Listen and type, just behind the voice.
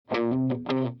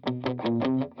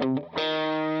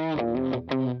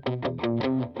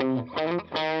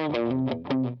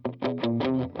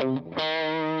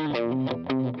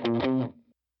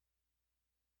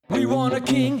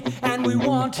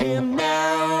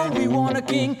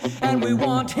king, and we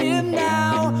want him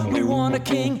now. We want a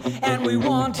king, and we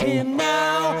want him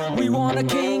now. We want a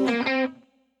king.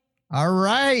 All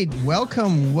right.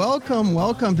 Welcome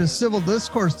to Civil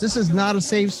Discourse. This is not a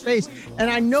safe space. And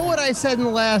I know what I said in the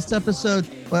last episode,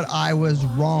 but I was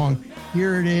wrong.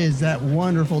 Here it is, that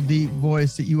wonderful deep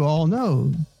voice that you all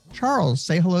know. Charles,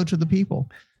 say hello to the people.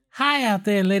 Hi out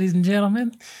there, ladies and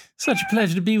gentlemen. Such a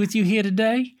pleasure to be with you here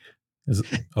today.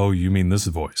 Oh, you mean this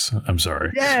voice? I'm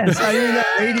sorry. Yes, I mean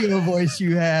that radio voice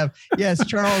you have. Yes,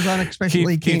 Charles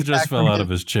unexpectedly Keith just fell out of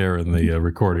his chair in the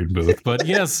recording booth. But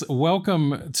yes,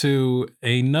 welcome to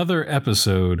another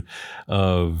episode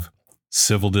of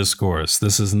Civil Discourse.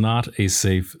 This is not a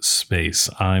safe space.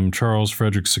 I'm Charles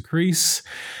Frederick Secrece,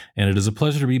 and it is a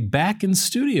pleasure to be back in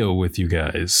studio with you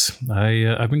guys.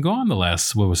 I've been gone the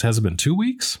last, has it been 2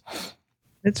 weeks?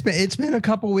 It's been a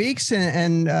couple weeks,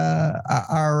 and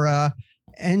our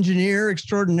engineer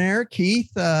extraordinaire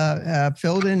Keith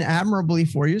filled in admirably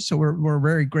for you. So we're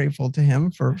very grateful to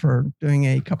him for doing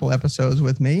a couple episodes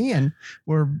with me, and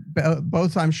we're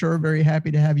both, I'm sure, very happy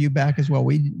to have you back as well.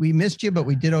 We missed you, but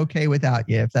we did okay without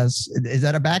you. Is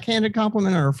that a backhanded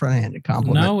compliment or a fronthanded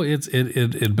compliment? No,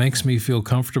 it makes me feel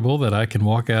comfortable that I can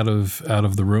walk out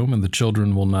of the room and the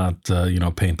children will not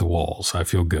paint the walls. I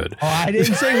feel good. Oh, I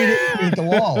didn't say we didn't paint the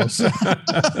walls,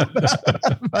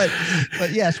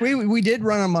 but yes, we did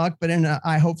run amok, but in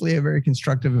hopefully a very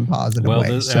constructive and positive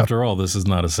way. After all, this is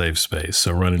not a safe space,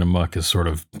 so running amok is sort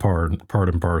of part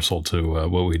and parcel to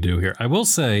what we do here. I will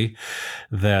say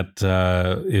that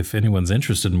if anyone's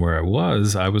interested in where I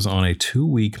was on a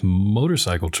 2-week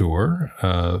motorcycle tour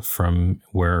from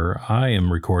where I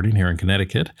am recording here in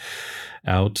Connecticut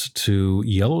out to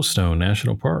Yellowstone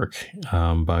National Park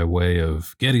by way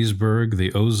of Gettysburg,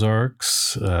 the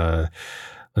Ozarks.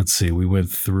 Let's see, we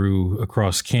went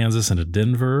across Kansas into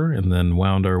Denver and then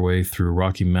wound our way through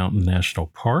Rocky Mountain National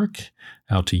Park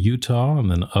out to Utah and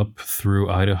then up through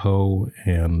Idaho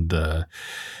and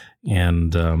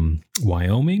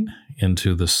Wyoming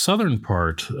into the southern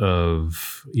part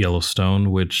of Yellowstone,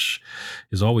 which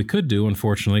is all we could do,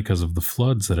 unfortunately, because of the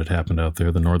floods that had happened out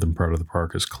there. The northern part of the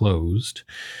park is closed.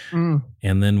 And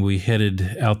then we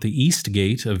headed out the east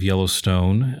gate of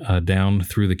Yellowstone down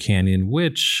through the canyon,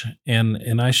 which,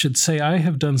 and I should say I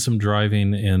have done some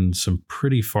driving in some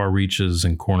pretty far reaches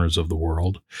and corners of the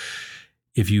world.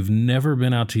 If you've never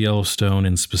been out to Yellowstone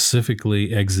and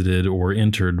specifically exited or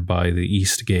entered by the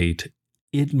East Gate,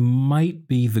 it might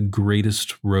be the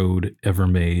greatest road ever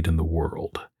made in the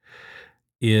world.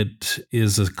 It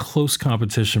is a close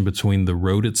competition between the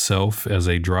road itself as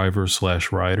a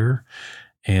driver/rider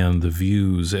and the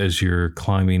views as you're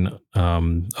climbing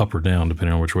up or down,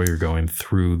 depending on which way you're going,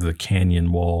 through the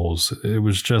canyon walls. It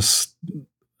was just,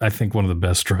 I think, one of the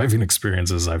best driving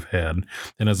experiences I've had.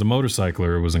 And as a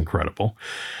motorcycler, it was incredible.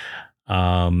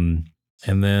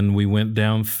 And then we went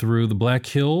down through the Black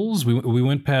Hills. We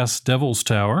went past Devil's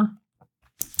Tower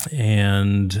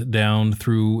and down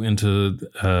through into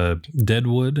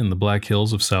Deadwood and the Black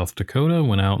Hills of South Dakota.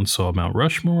 Went out and saw Mount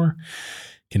Rushmore.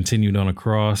 Continued on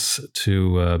across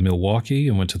to Milwaukee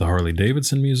and went to the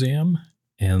Harley-Davidson Museum.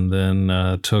 And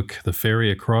then took the ferry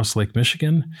across Lake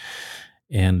Michigan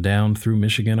and down through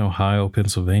Michigan, Ohio,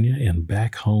 Pennsylvania, and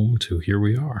back home to here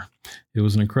we are. It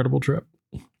was an incredible trip.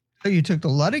 So you took the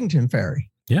Ludington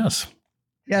Ferry? Yes.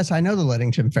 Yes, I know the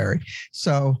Ludington Ferry.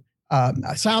 So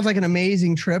sounds like an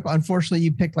amazing trip. Unfortunately,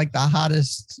 you picked like the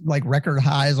hottest, like record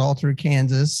highs all through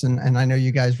Kansas. And I know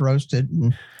you guys roasted,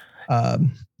 and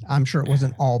I'm sure it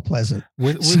wasn't all pleasant.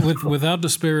 Without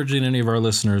disparaging any of our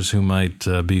listeners who might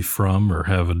be from or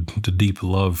have a deep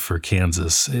love for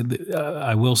Kansas,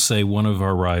 I will say one of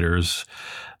our riders,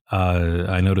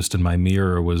 I noticed in my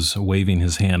mirror, was waving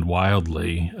his hand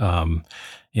wildly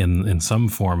in some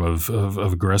form of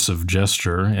aggressive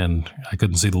gesture, and I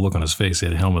couldn't see the look on his face. He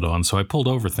had a helmet on, so I pulled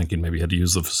over thinking maybe he had to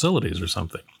use the facilities or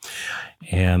something.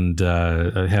 And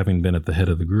having been at the head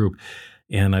of the group,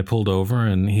 and I pulled over,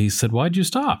 and he said, "Why'd you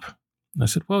stop?" And I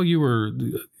said, "Well, you were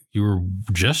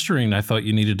gesturing. I thought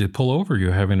you needed to pull over.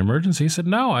 You're having an emergency." He said,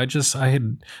 "No, I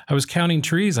was counting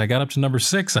trees. I got up to number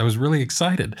 6. I was really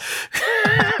excited."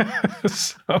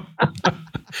 So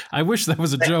I wish that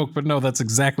was a joke, but no, that's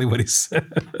exactly what he said.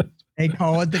 They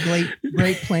call it the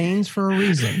Great Plains for a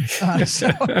reason.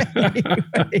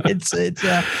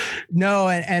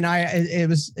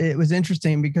 It was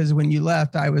interesting because when you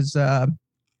left, I was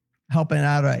helping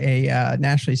out a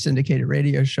nationally syndicated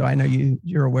radio show. I know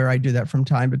you're aware I do that from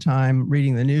time to time,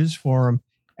 reading the news for them,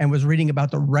 and was reading about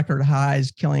the record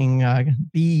highs killing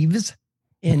beeves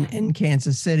in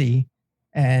Kansas City.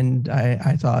 And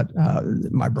I thought,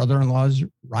 my brother-in-law is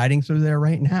riding through there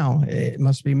right now. It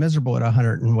must be miserable at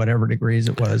 100 and whatever degrees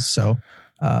it was. So,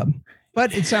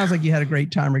 but it sounds like you had a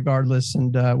great time regardless,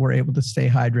 and were able to stay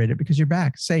hydrated because you're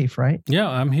back safe, right? Yeah,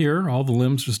 I'm here. All the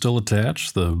limbs are still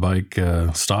attached. The bike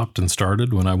stopped and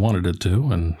started when I wanted it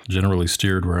to, and generally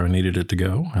steered where I needed it to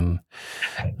go. And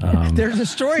there's a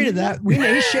story to that. We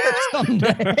may share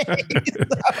someday.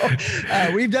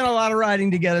 So, we've done a lot of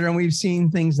riding together, and we've seen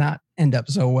things not end up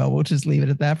so well. We'll just leave it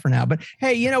at that for now. But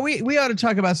hey, we ought to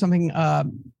talk about something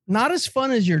not as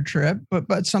fun as your trip,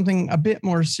 but something a bit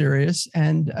more serious.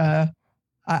 And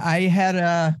I had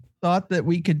a thought that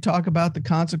we could talk about the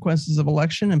consequences of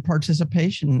election and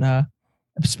participation,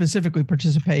 specifically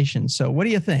participation. So what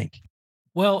do you think?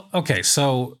 Well, okay.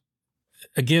 So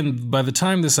again, by the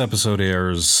time this episode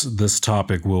airs, this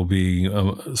topic will be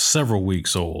several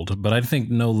weeks old, but I think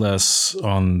no less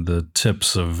on the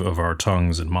tips of our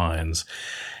tongues and minds.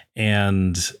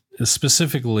 And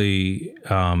specifically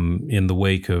in the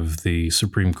wake of the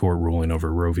Supreme Court ruling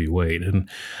over Roe v. Wade. And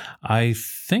I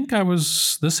think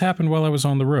this happened while I was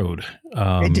on the road.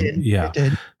 It did. Yeah. It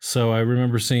did. So I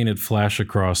remember seeing it flash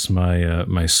across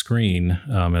my screen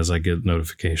as I get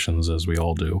notifications, as we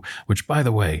all do, which, by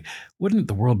the way, wouldn't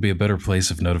the world be a better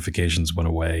place if notifications went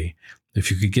away? If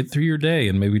you could get through your day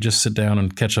and maybe just sit down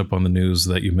and catch up on the news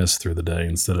that you missed through the day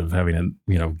instead of having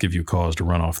it, give you cause to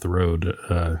run off the road.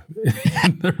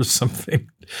 There was something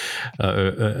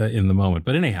in the moment.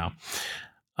 But anyhow,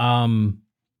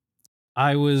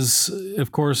 I was,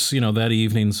 of course, that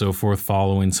evening, so forth,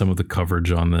 following some of the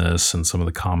coverage on this and some of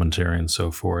the commentary and so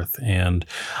forth. And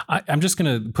I'm just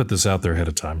going to put this out there ahead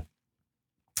of time.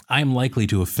 I am likely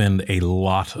to offend a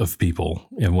lot of people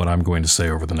in what I'm going to say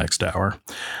over the next hour.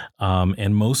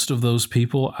 And most of those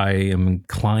people, I am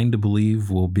inclined to believe,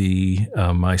 will be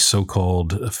my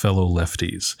so-called fellow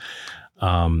lefties.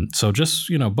 So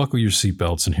just, buckle your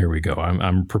seatbelts and here we go.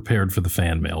 I'm prepared for the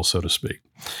fan mail, so to speak.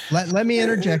 Let me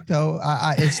interject, though.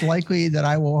 It's likely that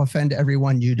I will offend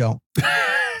everyone you don't.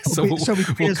 So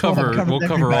we'll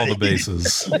cover all the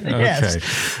bases.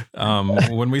 Yes.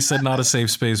 Okay. When we said not a safe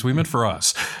space, we meant for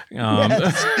us.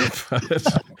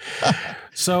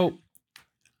 So,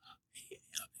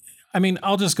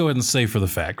 I'll just go ahead and say for the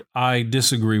fact, I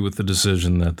disagree with the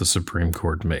decision that the Supreme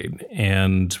Court made.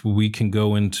 And we can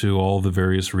go into all the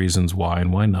various reasons why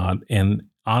and why not. And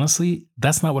honestly,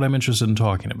 that's not what I'm interested in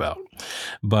talking about.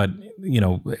 But,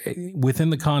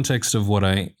 within the context of what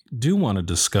I do want to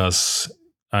discuss,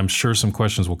 I'm sure some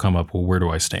questions will come up. Well, where do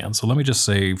I stand? So let me just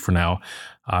say for now,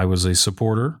 I was a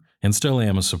supporter and still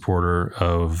am a supporter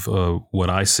of what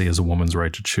I see as a woman's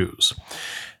right to choose.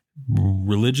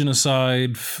 Religion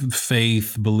aside,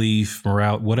 faith, belief,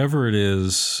 morale, whatever it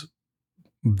is,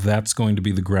 that's going to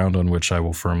be the ground on which I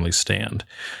will firmly stand.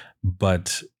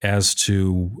 But as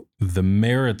to the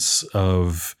merits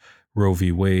of Roe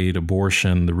v. Wade,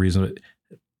 abortion, the reason,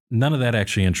 none of that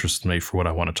actually interests me for what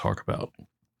I want to talk about.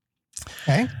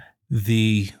 Okay.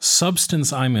 The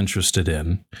substance I'm interested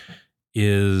in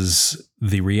is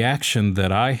the reaction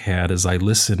that I had as I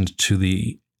listened to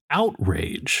the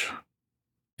outrage,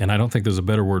 and I don't think there's a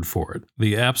better word for it,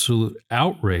 the absolute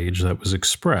outrage that was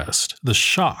expressed, the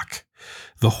shock,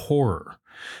 the horror,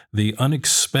 the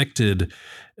unexpected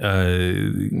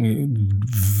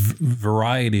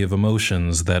variety of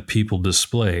emotions that people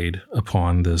displayed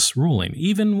upon this ruling,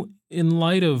 even in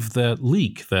light of that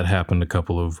leak that happened a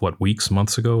couple of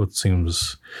months ago. It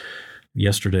seems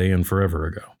yesterday and forever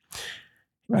ago.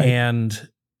 Right. And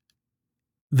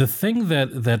the thing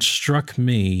that struck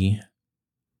me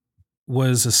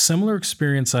was a similar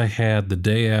experience I had the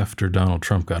day after Donald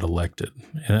Trump got elected.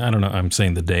 And I don't know, I'm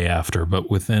saying the day after, but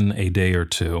within a day or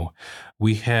two,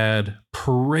 we had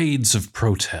parades of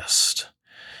protest.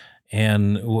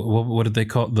 And what did they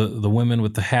call it? The women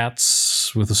with the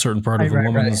hats with a certain part of a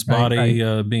woman's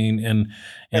body being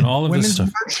and all of this stuff.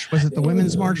 March? Was it the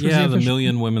Women's March? Yeah, the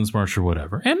Million Women's March or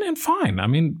whatever. And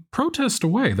fine. Protest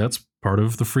away. That's part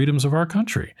of the freedoms of our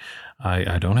country.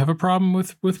 I don't have a problem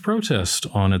with protest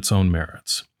on its own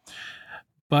merits.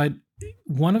 But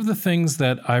one of the things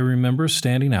that I remember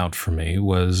standing out for me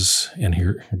was, and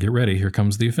here, get ready, here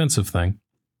comes the offensive thing.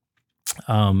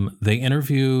 They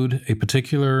interviewed a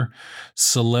particular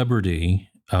celebrity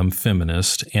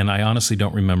feminist, and I honestly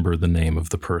don't remember the name of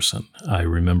the person. I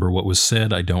remember what was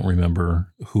said. I don't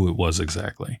remember who it was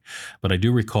exactly. But I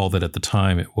do recall that at the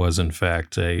time it was, in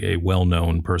fact, a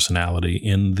well-known personality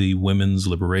in the women's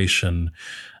liberation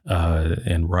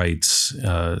and rights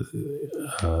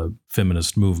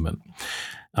feminist movement,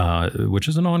 which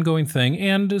is an ongoing thing,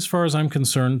 and as far as I'm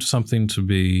concerned, something to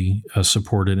be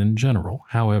supported in general.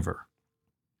 However,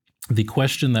 the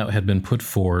question that had been put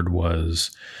forward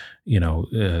was,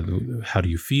 how do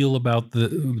you feel about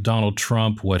Donald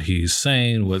Trump, what he's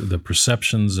saying, what the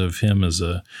perceptions of him as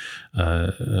a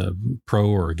pro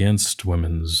or against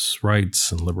women's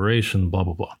rights and liberation, blah,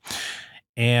 blah, blah.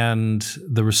 And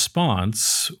the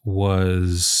response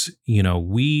was,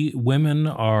 we women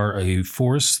are a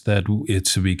force that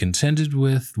it's to be contended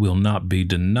with, will not be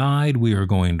denied. We are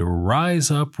going to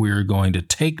rise up. We are going to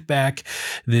take back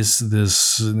this,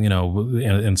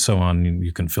 and so on.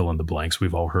 You can fill in the blanks.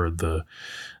 We've all heard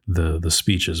the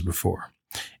speeches before.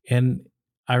 And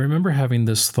I remember having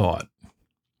this thought,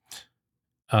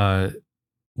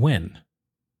 when?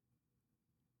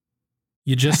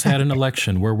 You just had an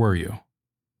election. Where were you?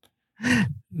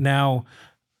 Now,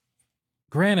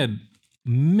 granted,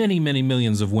 many, many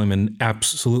millions of women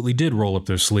absolutely did roll up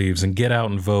their sleeves and get out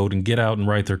and vote and get out and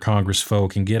write their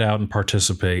congressfolk and get out and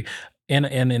participate. And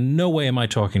in no way am I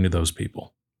talking to those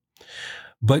people.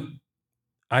 But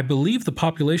I believe the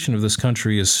population of this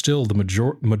country is still the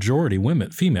majority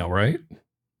female, right?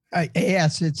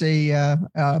 Yes, it's a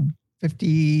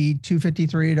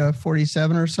 53 to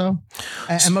 47 or so.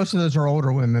 And most of those are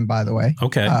older women, by the way.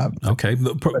 Okay. Okay.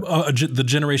 The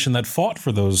generation that fought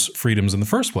for those freedoms in the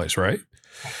first place, right?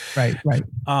 Right.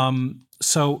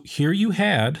 So here you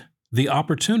had the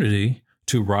opportunity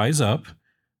to rise up,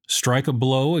 strike a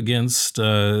blow against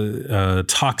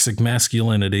toxic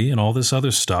masculinity and all this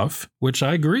other stuff, which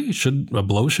I agree, a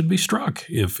blow should be struck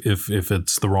if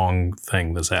it's the wrong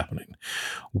thing that's happening.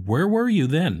 Where were you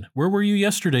then? Where were you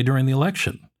yesterday during the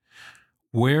election?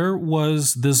 Where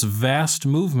was this vast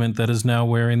movement that is now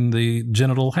wearing the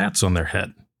genital hats on their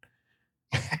head?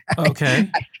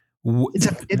 Okay.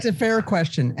 It's a fair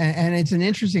question, and it's an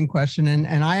interesting question.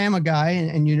 And I am a guy,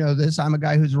 and you know this, I'm a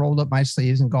guy who's rolled up my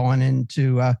sleeves and gone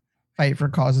into fight for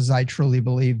causes I truly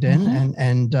believed in,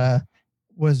 and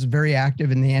was very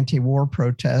active in the anti-war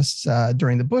protests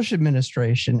during the Bush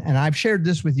administration. And I've shared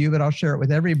this with you, but I'll share it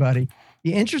with everybody.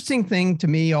 The interesting thing to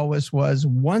me always was,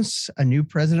 once a new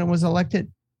president was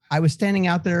elected, I was standing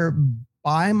out there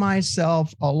by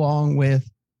myself along with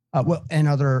and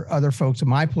other folks of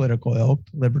my political ilk,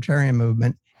 libertarian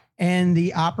movement, and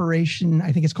the Operation,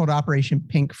 I think it's called Operation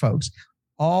Pink folks.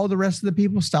 All the rest of the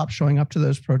people stopped showing up to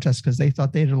those protests because they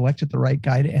thought they had elected the right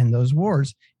guy to end those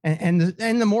wars. And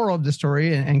the moral of the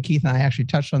story, and Keith and I actually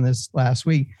touched on this last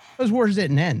week, those wars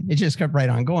didn't end. It just kept right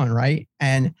on going, right?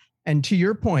 And to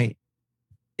your point,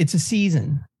 it's a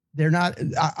season. They're not,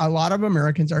 a lot of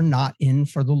Americans are not in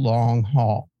for the long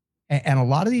haul. And a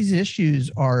lot of these issues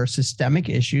are systemic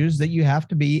issues that you have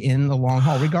to be in the long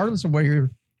haul, regardless of where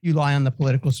you lie on the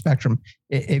political spectrum.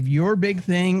 If your big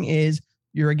thing is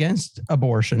you're against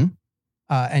abortion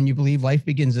and you believe life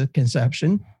begins at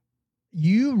conception,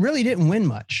 you really didn't win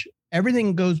much.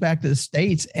 Everything goes back to the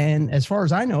states. And as far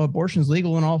as I know, abortion is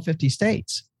legal in all 50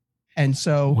 states. And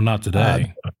so, well, not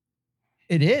today.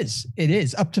 It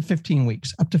is up to 15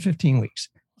 weeks.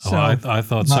 So, I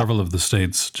thought several of the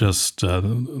states just.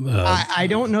 I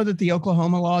don't know that the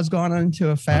Oklahoma law has gone into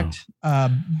effect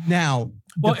now.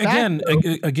 Well,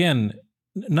 again,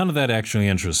 none of that actually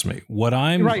interests me. But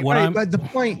the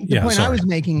point I was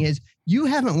making is, you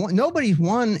haven't won. Nobody's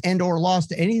won and or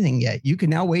lost anything yet. You can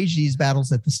now wage these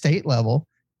battles at the state level,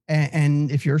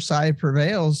 and if your side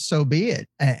prevails, so be it.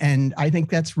 And I think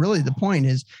that's really the point: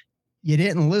 is you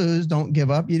didn't lose, don't give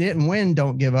up. You didn't win,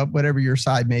 don't give up. Whatever your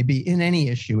side may be in any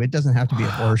issue, it doesn't have to be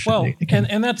abortion. Well,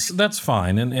 and that's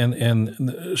fine.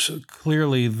 And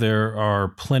clearly there are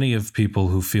plenty of people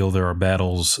who feel there are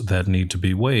battles that need to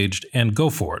be waged, and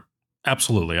go for it.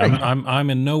 Absolutely. Right. I'm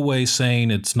in no way saying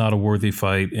it's not a worthy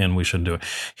fight and we shouldn't do it.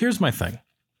 Here's my thing.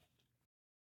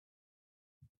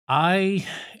 I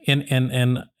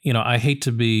hate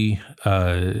to be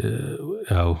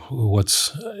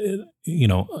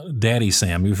Daddy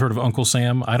Sam. You've heard of Uncle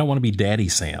Sam? I don't want to be Daddy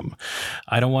Sam.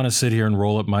 I don't want to sit here and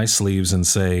roll up my sleeves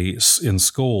and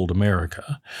scold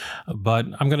America, but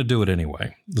I'm going to do it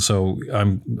anyway. So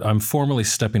I'm formally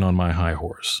stepping on my high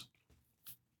horse.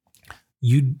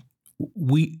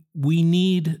 We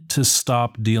need to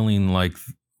stop dealing like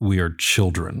we are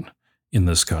children in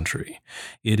this country.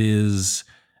 It is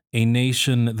a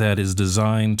nation that is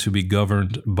designed to be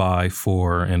governed by,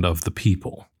 for, and of the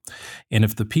people. And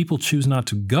if the people choose not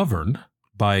to govern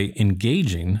by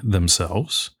engaging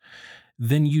themselves,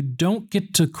 then you don't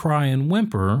get to cry and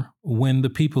whimper when the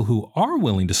people who are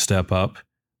willing to step up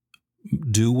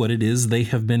do what it is they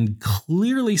have been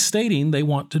clearly stating they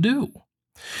want to do.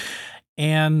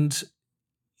 And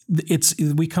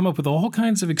we come up with all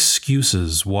kinds of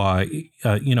excuses why,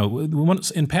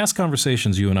 in past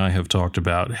conversations, you and I have talked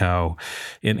about how,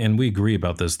 and we agree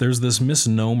about this, there's this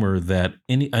misnomer that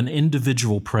an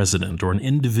individual president or an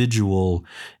individual,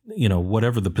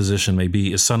 whatever the position may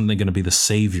be, is suddenly going to be the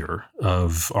savior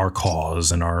of our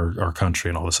cause and our country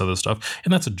and all this other stuff.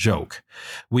 And that's a joke.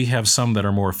 We have some that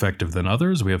are more effective than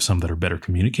others. We have some that are better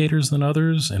communicators than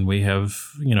others. And we have,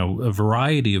 a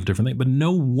variety of different things. But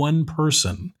no one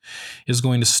person is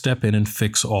going to step in and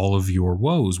fix all of your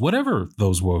woes, whatever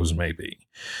those woes may be,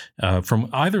 from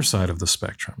either side of the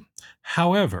spectrum.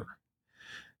 However,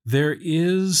 there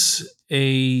is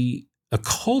a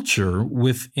culture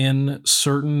within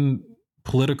certain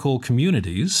political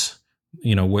communities,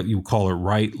 what you call it,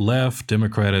 right, left,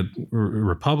 Democratic,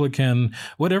 Republican,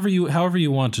 however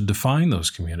you want to define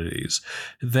those communities,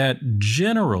 that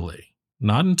generally,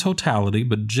 not in totality,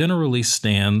 but generally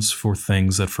stands for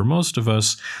things that for most of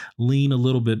us lean a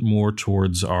little bit more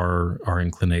towards our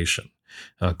inclination,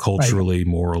 culturally, right,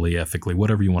 morally, ethically,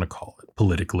 whatever you want to call it,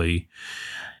 politically.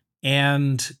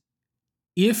 And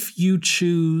if you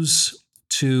choose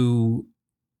to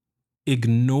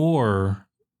ignore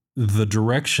the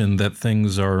direction that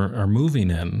things are moving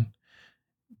in,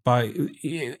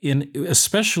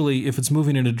 especially if it's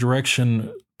moving in a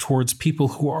direction towards people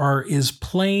who are as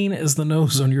plain as the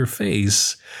nose on your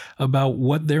face about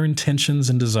what their intentions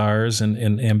and desires and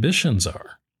ambitions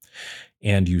are.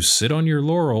 And you sit on your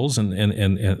laurels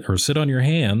or sit on your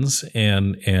hands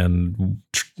and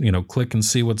click and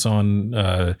see what's on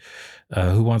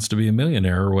Who Wants to Be a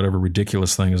Millionaire or whatever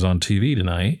ridiculous thing is on TV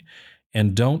tonight,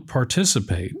 and don't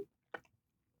participate,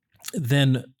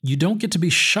 then you don't get to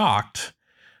be shocked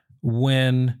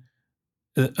when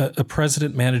a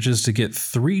president manages to get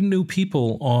 3 new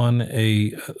people on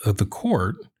the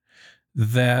court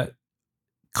that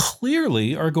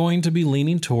clearly are going to be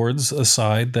leaning towards a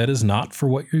side that is not for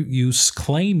what you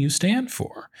claim you stand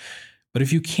for. But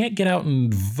if you can't get out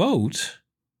and vote,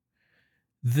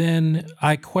 then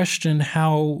I question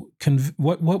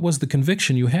what was the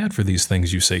conviction you had for these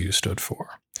things you say you stood for.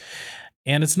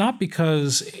 And it's not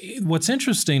because what's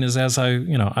interesting is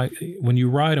when you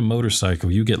ride a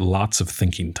motorcycle, you get lots of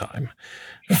thinking time.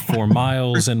 For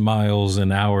miles and miles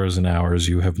and hours,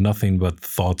 you have nothing but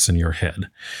thoughts in your head.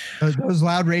 Those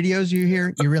loud radios you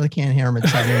hear, you really can't hear them at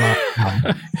 70 miles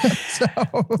an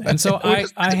hour. So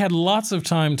I had lots of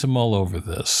time to mull over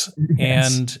this.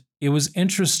 Yes. And it was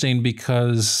interesting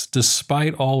because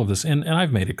despite all of this, and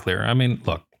I've made it clear, I mean,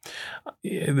 look,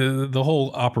 the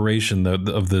whole operation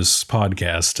of this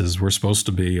podcast is we're supposed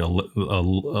to be a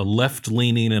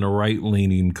left-leaning and a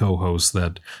right-leaning co-host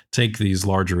that take these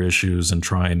larger issues and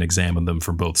try and examine them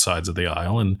from both sides of the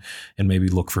aisle and maybe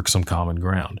look for some common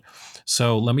ground.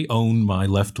 So let me own my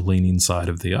left-leaning side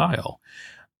of the aisle.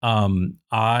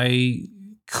 I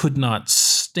could not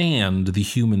stand the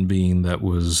human being that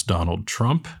was Donald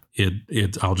Trump.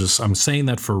 I'm saying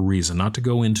that for a reason, not to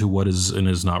go into what is and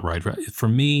is not right. For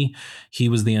me, he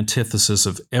was the antithesis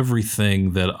of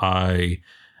everything that I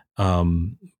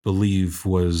believe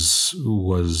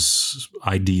was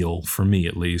ideal for me,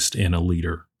 at least, in a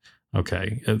leader.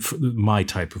 Okay, my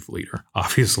type of leader.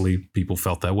 Obviously, people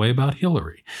felt that way about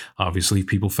Hillary. Obviously,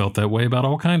 people felt that way about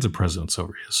all kinds of presidents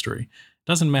over history.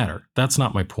 Doesn't matter. That's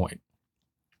not my point.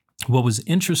 What was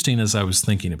interesting as I was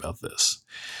thinking about this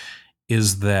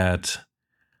is that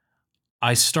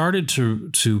I started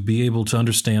to be able to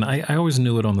understand. I always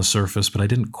knew it on the surface, but I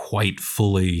didn't quite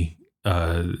fully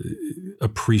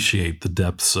appreciate the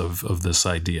depths of this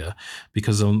idea,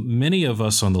 because many of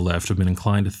us on the left have been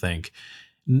inclined to think,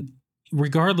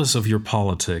 regardless of your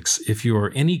politics, if you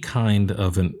are any kind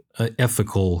of an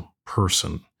ethical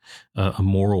person, a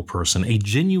moral person, a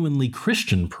genuinely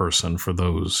Christian person for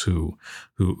those who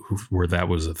where that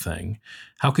was a thing,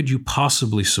 how could you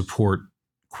possibly support,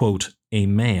 quote, a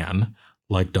man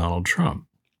like Donald Trump?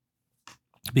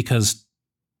 Because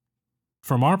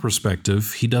from our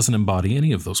perspective, he doesn't embody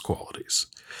any of those qualities.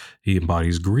 He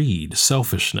embodies greed,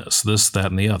 selfishness, this,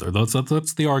 that, and the other.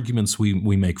 That's the arguments we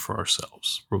make for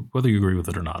ourselves. Whether you agree with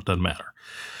it or not, doesn't matter.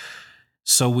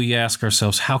 So we ask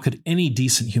ourselves, how could any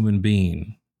decent human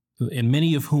being, and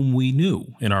many of whom we knew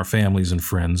in our families and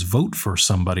friends, vote for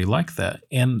somebody like that?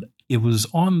 And it was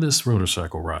on this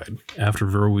motorcycle ride, after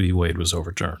Roe v. Wade was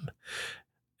overturned,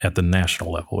 at the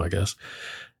national level, I guess,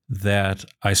 that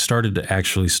I started to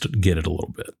actually get it a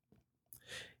little bit.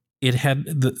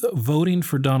 Voting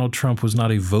for Donald Trump was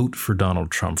not a vote for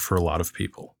Donald Trump for a lot of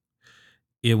people.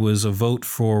 It was a vote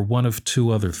for one of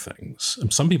two other things.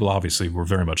 And some people obviously were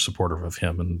very much supportive of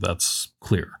him, and that's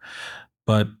clear.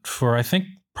 But for, I think,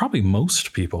 probably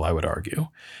most people, I would argue,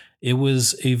 It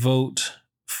was a vote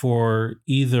for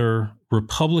either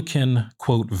Republican,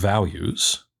 quote,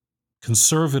 values,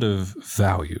 conservative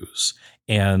values,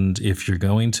 and if you're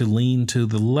going to lean to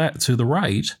the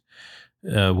right,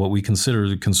 what we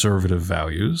consider conservative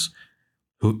values,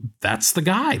 that's the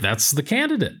guy, that's the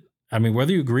candidate. I mean,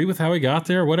 whether you agree with how he got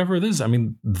there or whatever it is, I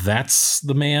mean, that's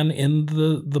the man in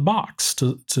the box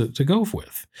to go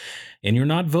with. And you're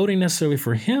not voting necessarily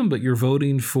for him, but you're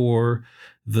voting for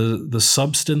the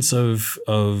substance of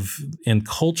and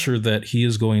culture that he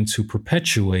is going to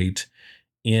perpetuate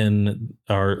in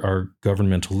our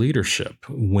governmental leadership.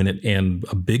 And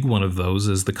a big one of those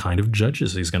is the kind of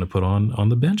judges he's going to put on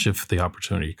the bench if the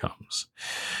opportunity comes.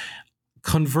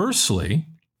 Conversely,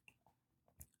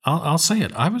 I'll say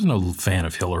it, I was no fan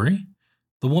of Hillary.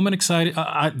 The woman excited,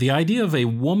 the idea of a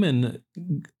woman,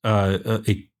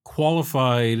 a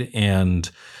qualified and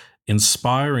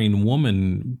inspiring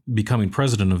woman becoming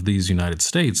president of these United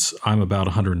States, I'm about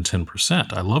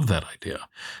 110%. I love that idea.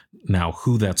 Now,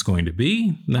 who that's going to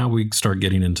be, now we start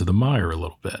getting into the mire a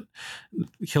little bit.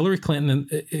 Hillary Clinton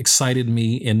excited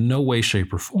me in no way,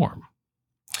 shape, or form.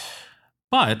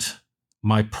 But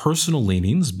my personal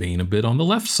leanings, being a bit on the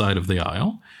left side of the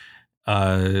aisle,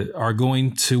 are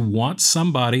going to want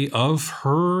somebody of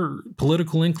her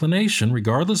political inclination,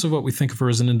 regardless of what we think of her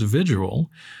as an individual,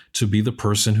 to be the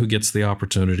person who gets the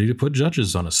opportunity to put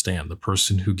judges on a stand, the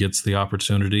person who gets the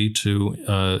opportunity to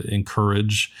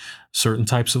encourage certain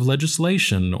types of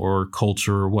legislation or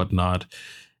culture or whatnot.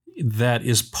 That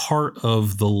is part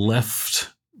of the left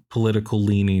political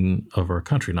leaning of our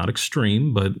country, not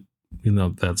extreme, but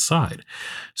that side.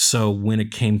 So when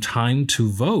it came time to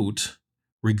vote,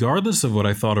 regardless of what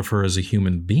I thought of her as a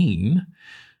human being,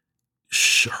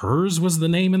 hers was the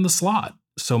name in the slot.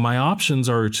 So my options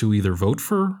are to either vote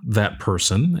for that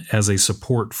person as a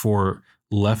support for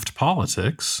left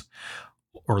politics,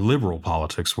 or liberal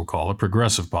politics, we'll call it,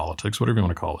 progressive politics, whatever you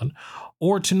want to call it,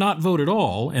 or to not vote at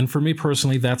all. And for me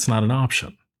personally, that's not an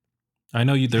option. I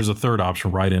know there's a third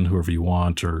option, write in whoever you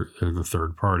want or the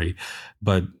third party,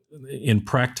 but in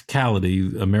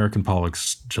practicality, American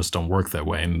politics just don't work that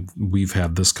way. And we've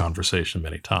had this conversation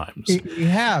many times. You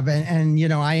have. And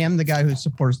I am the guy who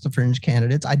supports the fringe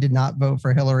candidates. I did not vote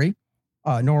for Hillary,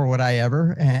 nor would I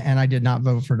ever. And I did not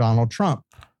vote for Donald Trump,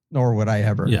 nor would I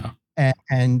ever. Yeah.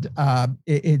 And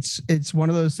it's one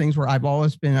of those things where I've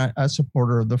always been a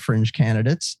supporter of the fringe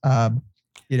candidates.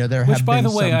 Which, by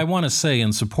the way, I want to say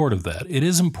in support of that, it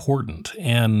is important.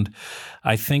 And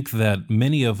I think that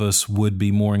many of us would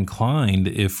be more inclined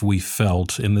if we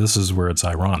felt, and this is where it's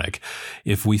ironic,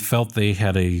 if we felt they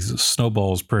had a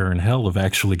snowball's prayer in hell of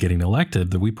actually getting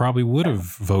elected, that we probably would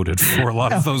have voted for a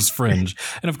lot of those fringe.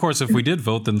 And of course, if we did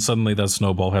vote, then suddenly that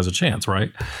snowball has a chance,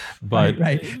 right? But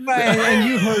right. And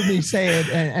you heard me say it.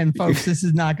 And folks, this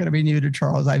is not going to be new to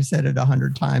Charles. I've said it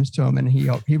 100 times to him, and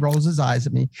he rolls his eyes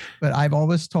at me. But I've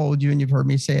always told you, and you've heard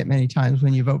me say it many times,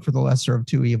 when you vote for the lesser of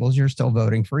two evils, you're still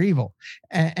voting for evil.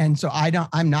 And so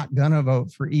I'm not going to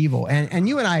vote for evil. And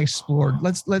you and I explored,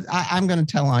 I'm going to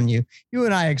tell on you. You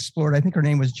and I explored, I think her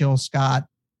name was Jill Scott.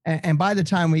 And by the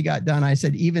time we got done, I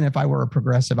said, even if I were a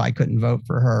progressive, I couldn't vote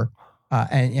for her.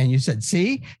 And you said,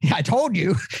 see, I told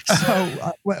you.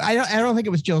 So I don't think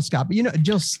it was Jill Scott, but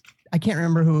Jill, I can't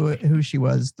remember who she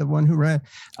was, the one who ran,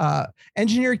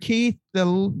 Engineer Keith,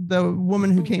 the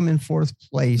woman who came in fourth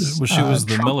place. Well, she was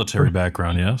the military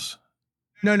background, yes?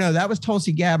 No, that was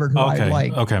Tulsi Gabbard, who I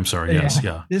like. Okay, I'm sorry. Yes,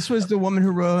 yeah. This was the woman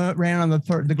who ran on the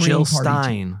Green Jill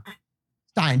Party.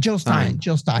 Jill Stein.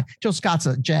 Jill Scott's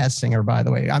a jazz singer, by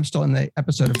the way. I'm still in the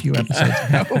episode a few episodes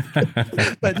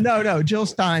ago. But no, Jill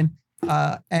Stein.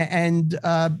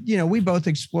 We both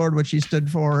explored what she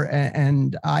stood for,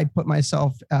 and I put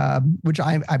myself, which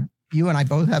you and I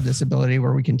both have this ability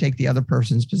where we can take the other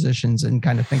person's positions and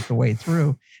kind of think the way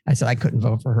through. I said I couldn't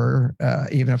vote for her,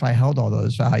 even if I held all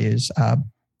those values.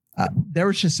 There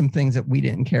was just some things that we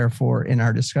didn't care for in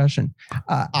our discussion.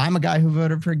 I'm a guy who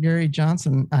voted for Gary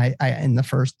Johnson. I in the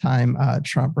first time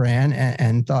Trump ran,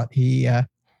 and thought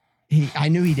I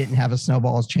knew he didn't have a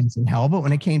snowball's chance in hell, but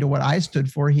when it came to what I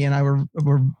stood for, he and I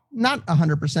were not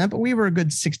 100%, but we were a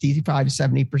good 65,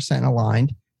 70%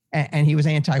 aligned. And he was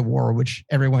anti-war, which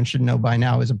everyone should know by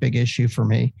now is a big issue for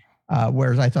me.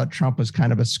 Whereas I thought Trump was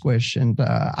kind of a squish, and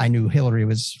I knew Hillary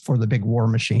was for the big war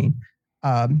machine.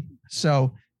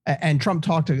 And Trump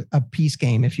talked a peace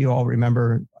game, if you all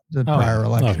remember the prior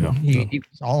election. He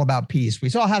was all about peace. We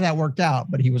saw how that worked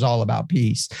out, but he was all about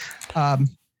peace.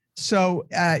 Which,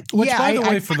 by the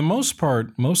way, for the most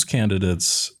part, most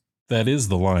candidates, that is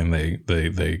the line they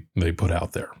put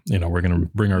out there. You know, we're going to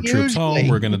bring our troops home.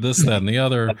 We're going to this, that, and the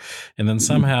other, and then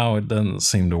somehow it doesn't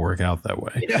seem to work out that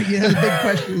way. The big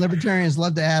question libertarians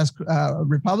love to ask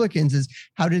Republicans is,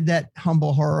 how did that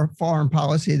humble foreign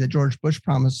policy that George Bush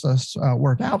promised us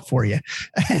work out for you?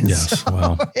 And yes,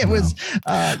 well, it was.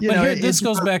 This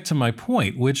goes back to my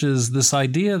point, which is this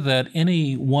idea that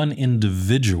any one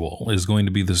individual is going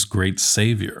to be this great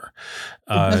savior.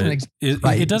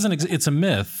 It doesn't exist. It's a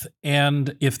myth.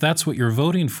 And if that's what you're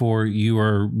voting for, you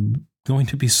are going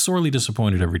to be sorely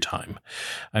disappointed every time.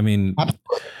 I mean,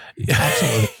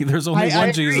 absolutely. There's only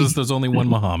one Jesus. There's only one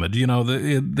Muhammad. You know,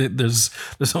 there's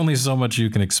only so much you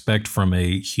can expect from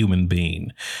a human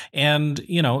being. And,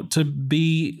 you know, to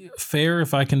be fair,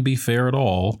 if I can be fair at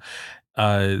all,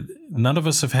 none of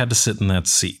us have had to sit in that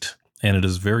seat. And it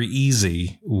is very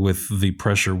easy with the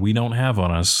pressure we don't have on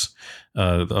us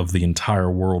of the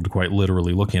entire world, quite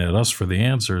literally looking at us for the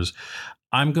answers.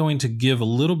 I'm going to give a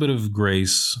little bit of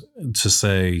grace to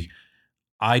say,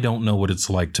 I don't know what it's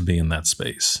like to be in that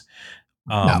space.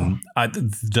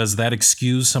 Does that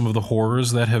excuse some of the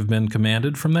horrors that have been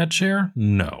commanded from that chair?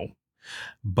 No.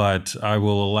 But I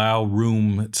will allow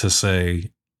room to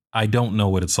say, I don't know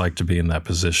what it's like to be in that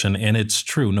position. And it's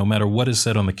true. No matter what is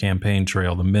said on the campaign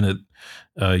trail, the minute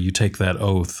you take that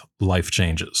oath, life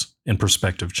changes and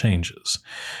perspective changes.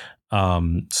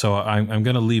 So I'm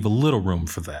going to leave a little room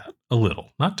for that. A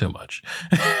little, not too much.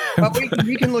 But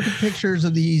we can look at pictures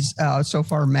of these so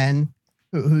far men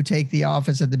who take the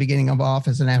office at the beginning of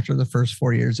office and after the first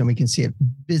 4 years, and we can see it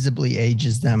visibly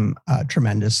ages them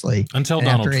tremendously. Until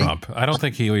Donald Trump. I don't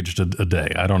think he aged a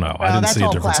day. I don't know. I didn't see a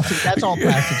difference. That's all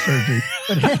plastic surgery.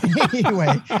 But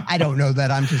anyway, I don't know that.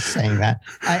 I'm just saying that.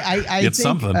 It's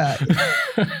think, something.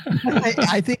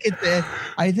 I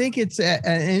think it's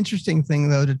an interesting thing,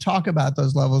 though, to talk about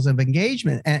those levels of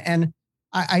engagement. And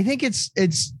I think it's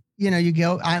you know, you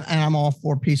go, I'm all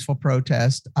for peaceful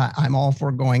protest. I'm all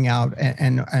for going out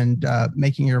and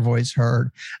making your voice heard.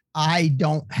 I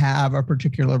don't have a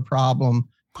particular problem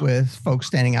with folks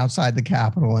standing outside the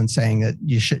Capitol and saying that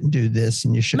you shouldn't do this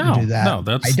and you shouldn't do that. No,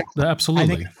 that's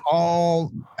absolutely. I think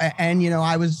all, and you know,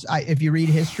 if you read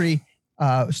history,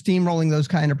 steamrolling those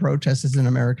kind of protests is an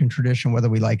American tradition, whether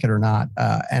we like it or not.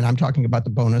 And I'm talking about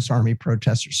the bonus army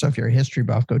protesters. So if you're a history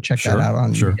buff, go check that out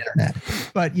on the internet.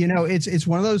 But, you know, it's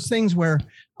one of those things where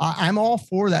I'm all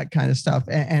for that kind of stuff.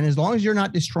 And as long as you're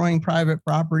not destroying private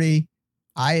property,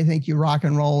 I think you rock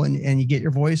and roll and you get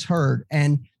your voice heard.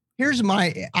 And here's I'm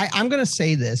going to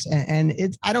say this,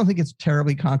 and I don't think it's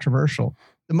terribly controversial.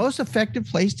 The most effective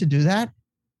place to do that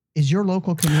is your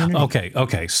local community.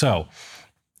 Okay. So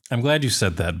I'm glad you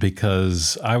said that,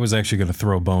 because I was actually going to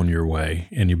throw a bone your way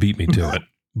and you beat me to it.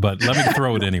 But let me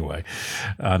throw it anyway,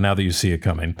 now that you see it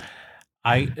coming.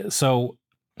 I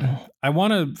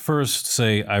want to first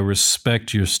say I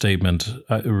respect your statement,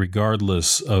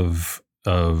 regardless of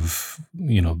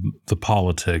you know, the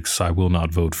politics. I will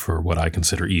not vote for what I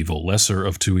consider evil. Lesser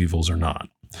of two evils or not.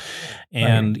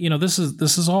 And you know, this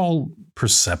is all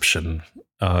perception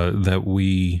that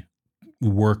we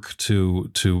work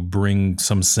to bring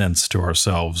some sense to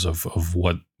ourselves of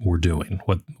what we're doing,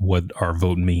 what our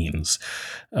vote means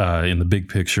in the big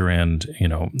picture, and you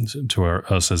know, to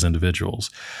us as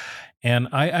individuals. And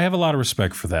I have a lot of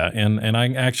respect for that, and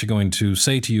I'm actually going to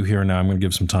say to you here now, I'm going to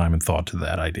give some time and thought to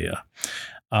that idea.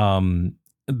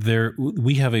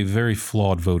 We have a very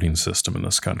flawed voting system in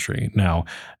this country. Now,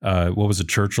 what was it?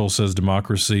 Churchill says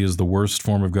democracy is the worst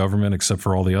form of government except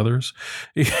for all the others.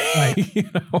 Right. You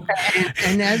know?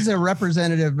 And as a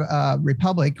representative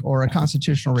republic or a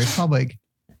constitutional republic,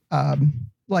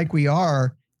 like we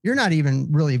are, you're not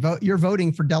even really you're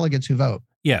voting for delegates who vote.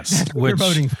 Yes, which you're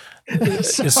voting for.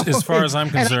 As far as I'm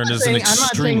concerned, is an extremely. I'm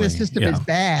not saying the system is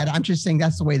bad. I'm just saying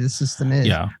that's the way the system is.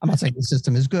 Yeah. I'm not saying the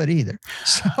system is good either.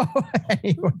 So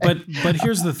anyway. But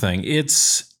here's the thing.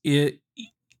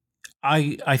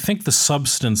 I think the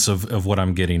substance of what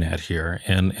I'm getting at here,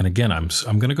 and again, I'm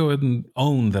going to go ahead and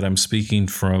own that I'm speaking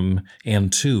from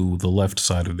and to the left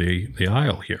side of the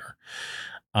aisle here.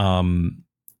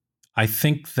 I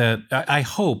think that I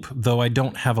hope, though I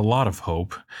don't have a lot of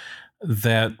hope,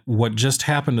 that what just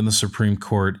happened in the Supreme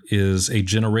Court is a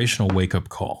generational wake-up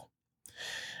call.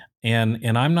 And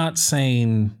I'm not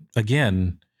saying,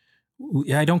 again,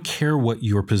 I don't care what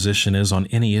your position is on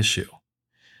any issue.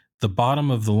 The bottom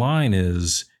of the line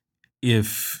is,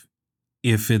 if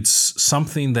it's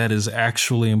something that is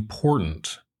actually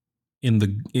important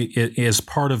as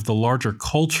part of the larger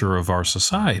culture of our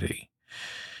society,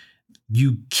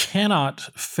 you cannot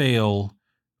fail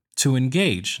to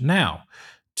engage. Now,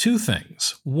 two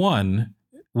things. One,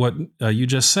 what you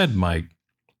just said, Mike,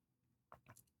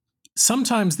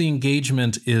 sometimes the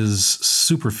engagement is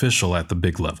superficial at the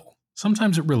big level.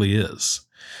 Sometimes it really is.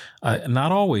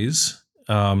 Not always.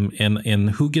 And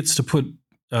who gets to put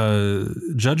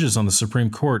judges on the Supreme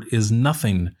Court is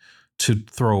nothing to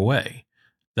throw away.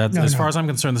 As far as I'm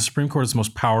concerned, the Supreme Court is the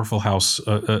most powerful House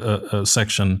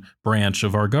section branch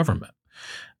of our government.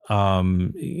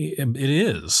 It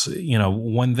is.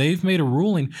 When they've made a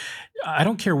ruling, I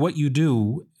don't care what you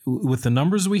do with the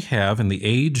numbers we have and the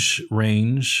age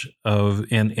range of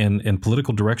and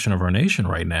political direction of our nation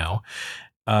right now.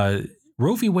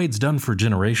 Roe v. Wade's done for a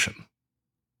generation.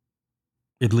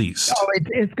 At least. Oh,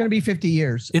 it's going to be 50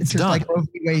 years. It's just done. like Roe v.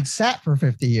 Wade sat for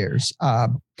 50 years.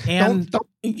 Well,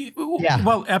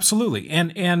 absolutely.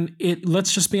 And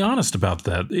let's just be honest about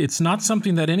that. It's not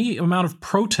something that any amount of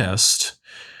protest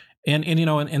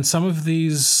and some of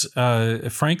these,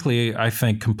 frankly, I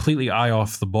think completely eye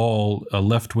off the ball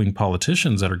left-wing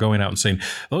politicians that are going out and saying,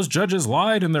 those judges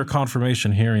lied in their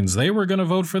confirmation hearings. They were going to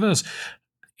vote for this.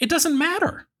 It doesn't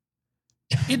matter.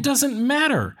 It doesn't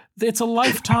matter. It's a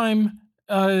lifetime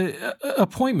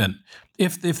appointment.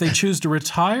 If they choose to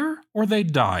retire or they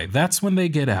die, that's when they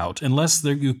get out, unless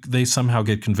they somehow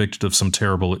get convicted of some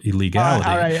terrible illegality.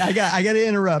 All right, I got to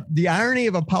interrupt. The irony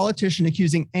of a politician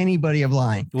accusing anybody of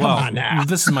lying. Come on now.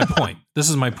 This is my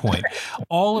point.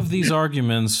 All of these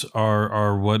arguments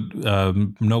are what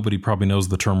nobody probably knows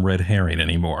the term red herring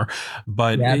anymore,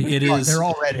 but it is. They're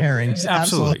all red herrings.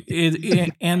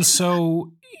 Absolutely.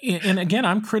 And again,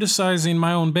 I'm criticizing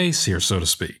my own base here, so to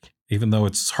speak. Even though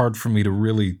it's hard for me to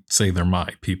really say they're my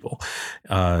people,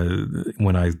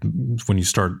 when you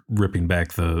start ripping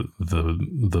back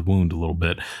the wound a little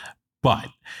bit, but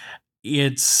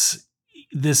it's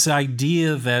this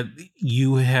idea that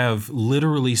you have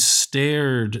literally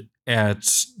stared at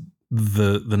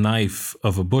the knife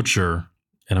of a butcher,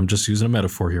 and I'm just using a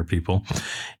metaphor here, people,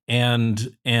 and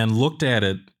looked at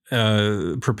it.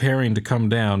 Preparing to come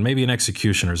down. Maybe an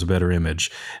executioner is a better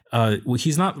image.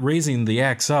 He's not raising the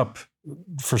axe up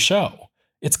for show.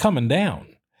 It's coming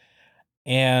down.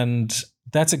 And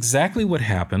that's exactly what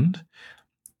happened.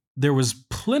 There was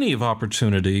plenty of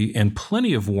opportunity and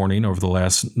plenty of warning over the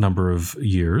last number of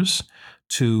years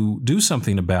to do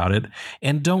something about it.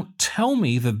 And don't tell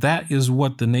me that is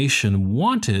what the nation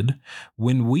wanted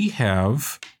when we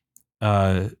have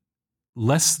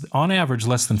on average,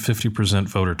 less than 50%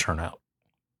 voter turnout.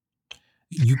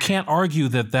 You can't argue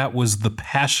that was the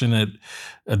passionate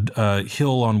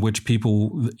hill on which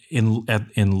people in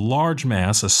large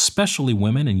mass, especially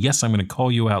women, and yes, I'm going to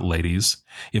call you out, ladies,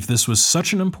 if this was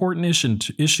such an important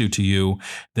issue to you,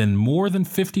 then more than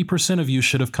 50% of you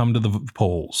should have come to the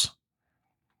polls.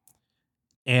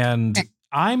 And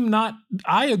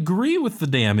I agree with the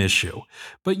damn issue,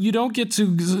 but you don't get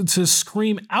to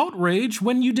scream outrage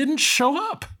when you didn't show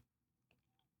up.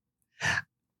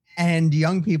 And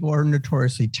young people are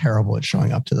notoriously terrible at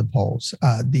showing up to the polls.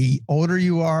 The older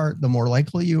you are, the more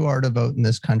likely you are to vote in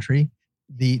this country.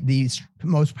 The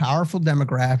most powerful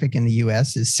demographic in the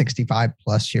U.S. is 65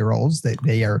 plus year olds.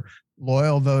 They are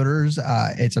loyal voters.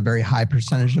 It's a very high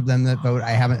percentage of them that vote.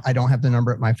 I don't have the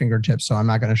number at my fingertips, so I'm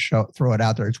not going to throw it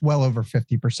out there. It's well over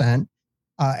 50%.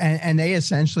 And they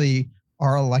essentially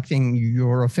are electing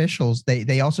your officials.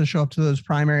 They also show up to those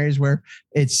primaries where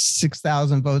it's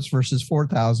 6,000 votes versus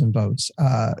 4,000 votes.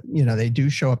 They do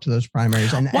show up to those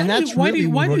primaries. Why do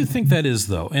you think that is,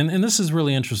 though? And this is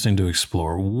really interesting to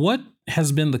explore. What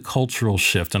has been the cultural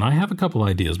shift? And I have a couple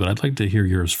ideas, but I'd like to hear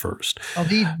yours first. Well,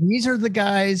 these are the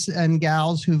guys and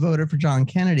gals who voted for John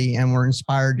Kennedy and were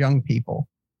inspired young people.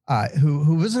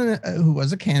 Who was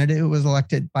a candidate who was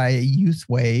elected by a youth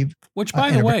wave. Which,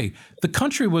 by the way, the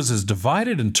country was as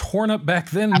divided and torn up back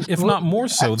then, if not more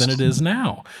so than it is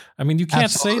now. I mean, you can't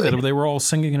say that they were all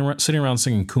sitting around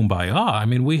singing Kumbaya. I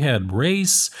mean, we had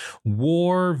race,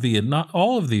 war, Vietnam,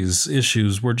 all of these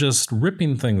issues were just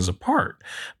ripping things apart.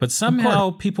 But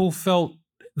somehow people felt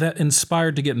that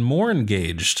inspired to get more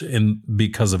engaged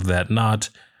because of that, not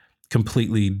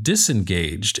completely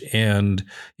disengaged. And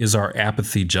is our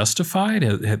apathy justified?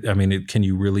 I mean, can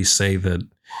you really say that?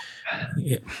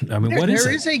 I mean,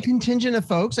 there is a contingent of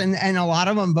folks, and a lot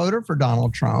of them voted for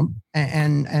Donald Trump.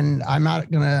 And I'm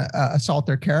not going to assault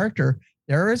their character.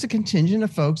 There is a contingent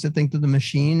of folks that think that the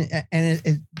machine, and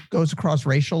it goes across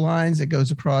racial lines. It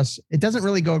doesn't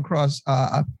really go across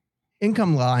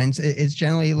income lines. It's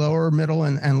generally lower, middle,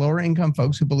 and lower income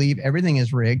folks who believe everything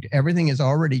is rigged, everything is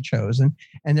already chosen,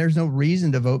 and there's no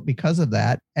reason to vote because of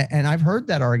that. And I've heard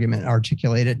that argument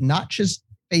articulated, not just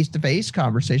face-to-face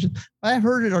conversations, but I've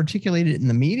heard it articulated in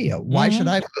the media. Why should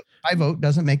I vote? My vote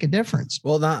doesn't make a difference.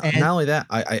 Well, not only that,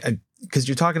 because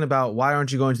you're talking about why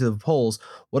aren't you going to the polls?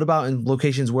 What about in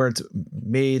locations where it's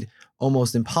made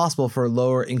almost impossible for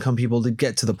lower income people to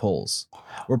get to the polls?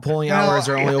 Where polling hours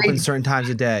are only open certain times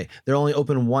a day. They're only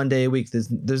open 1 day a week.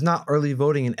 There's not early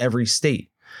voting in every state.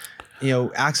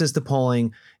 Access to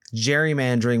polling,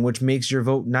 gerrymandering, which makes your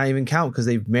vote not even count because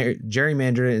they've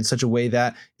gerrymandered it in such a way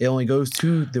that it only goes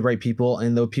to the right people,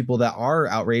 and the people that are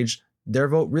outraged, their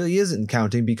vote really isn't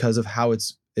counting because of how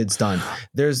it's done.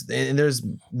 There's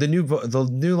the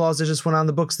new laws that just went on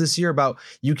the books this year about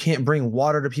you can't bring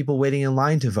water to people waiting in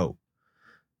line to vote.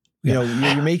 You're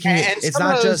making it. It's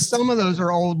not just some of those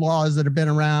are old laws that have been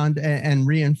around and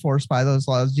reinforced by those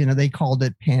laws. They called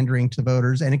it pandering to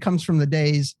voters, and it comes from the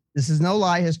days. This is no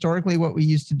lie. Historically, what we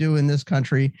used to do in this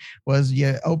country was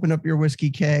you open up your whiskey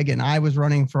keg, and I was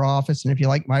running for office. And if you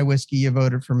like my whiskey, you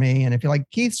voted for me. And if you like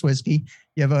Keith's whiskey,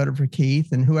 you voted for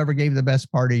Keith. And whoever gave the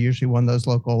best party usually won those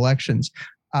local elections.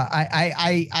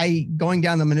 I going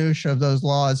down the minutia of those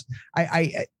laws.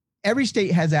 Every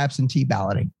state has absentee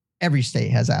balloting. Every state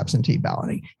has absentee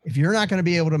balloting. If you're not going to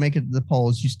be able to make it to the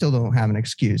polls, you still don't have an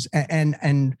excuse.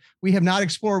 And we have not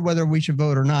explored whether we should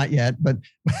vote or not yet, but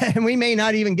and we may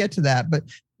not even get to that. But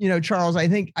Charles, I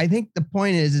think the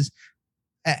point is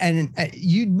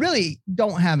you really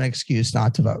don't have an excuse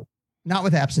not to vote. Not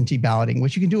with absentee balloting,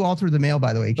 which you can do all through the mail,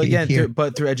 by the way.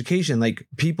 But through education, like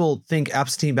people think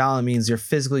absentee ballot means you're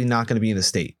physically not going to be in the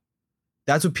state.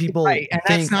 That's what people think.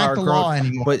 That's not the law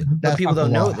anymore. But people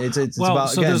don't know. It's about,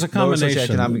 so there's a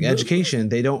combination. Socioeconomic education.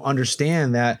 They don't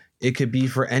understand that it could be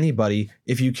for anybody.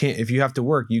 If you have to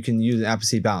work, you can use an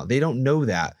absentee ballot. They don't know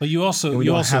that. But you also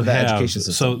have that education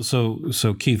system.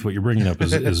 So Keith, what you're bringing up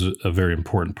is a very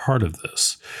important part of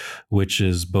this, which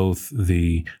is both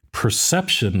the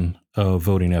perception of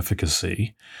voting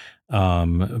efficacy,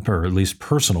 or at least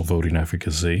personal voting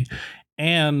efficacy,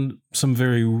 and some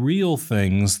very real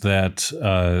things that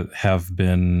have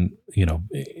been,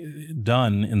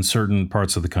 done in certain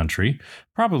parts of the country,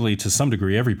 probably to some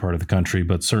degree every part of the country,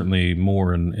 but certainly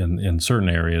more in certain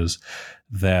areas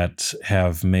that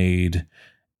have made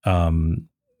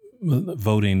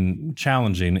voting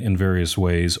challenging in various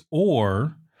ways,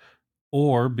 or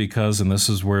because, and this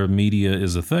is where media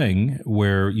is a thing,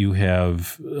 where you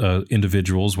have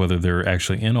individuals, whether they're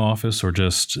actually in office or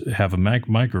just have a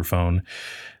microphone,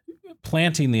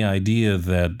 planting the idea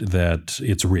that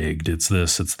it's rigged, it's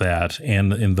this, it's that,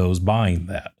 and those buying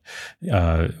that,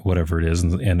 whatever it is,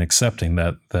 and accepting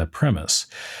that premise.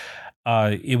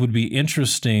 It would be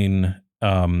interesting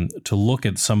to look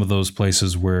at some of those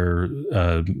places where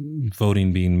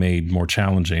voting being made more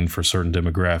challenging for certain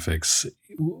demographics.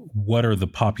 What are the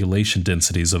population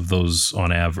densities of those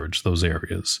on average, those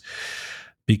areas?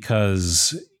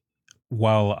 Because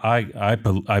while I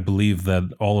believe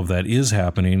that all of that is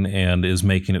happening and is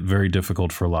making it very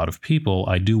difficult for a lot of people,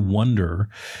 I do wonder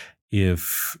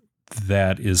if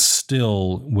that is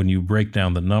still, when you break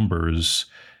down the numbers,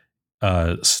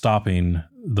 stopping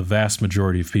the vast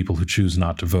majority of people who choose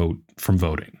not to vote from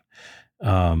voting.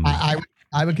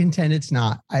 I would contend it's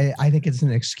not. I think it's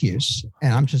an excuse,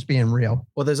 and I'm just being real.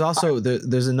 Well, there's also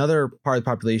there's another part of the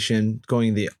population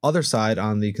going the other side,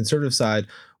 on the conservative side,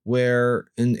 where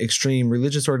in extreme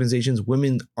religious organizations,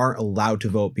 women aren't allowed to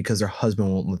vote because their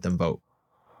husband won't let them vote.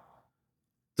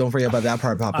 Don't forget about that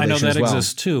part of the population. I know that as well.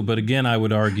 exists too, but again, I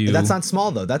would argue that's not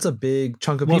small though. That's a big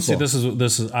chunk of people. See, this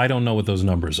is. I don't know what those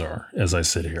numbers are as I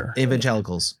sit here.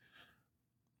 Evangelicals.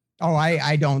 Oh,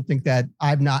 I don't think that.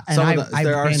 I'm not. And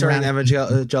there are certain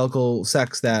evangelical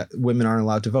sects that women aren't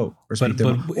allowed to vote or speak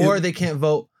their mind, or they can't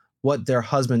vote what their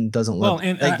husband doesn't love.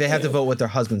 They have to vote what their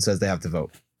husband says they have to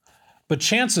vote. But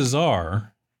chances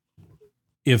are,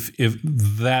 if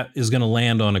that is going to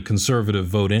land on a conservative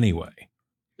vote anyway,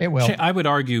 it will. I would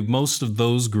argue most of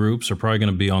those groups are probably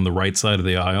going to be on the right side of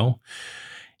the aisle.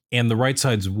 And the right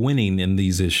side's winning in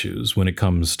these issues when it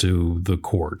comes to the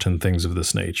court and things of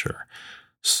this nature.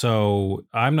 So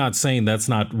I'm not saying that's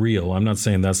not real. I'm not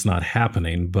saying that's not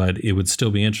happening, but it would still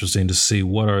be interesting to see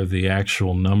what are the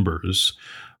actual numbers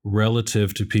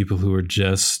relative to people who are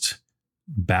just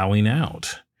bowing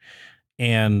out.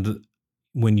 And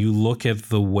when you look at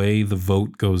the way the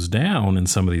vote goes down in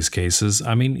some of these cases,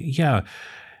 I mean, yeah,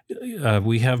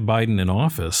 we have Biden in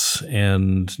office,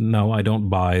 and no, I don't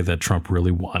buy that Trump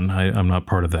really won. I'm not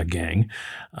part of that gang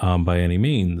by any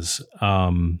means.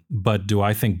 But do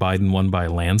I think Biden won by a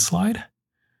landslide?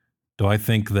 Do I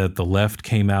think that the left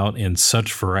came out in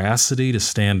such veracity to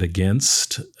stand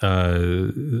against,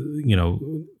 and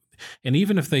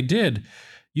even if they did,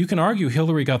 you can argue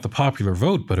Hillary got the popular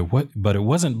vote, but it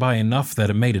wasn't by enough that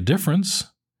it made a difference.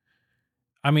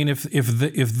 I mean, if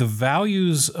the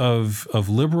values of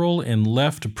liberal and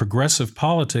left progressive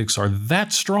politics are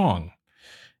that strong,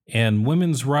 and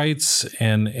women's rights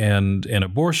and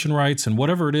abortion rights and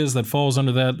whatever it is that falls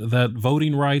under that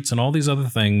voting rights and all these other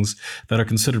things that are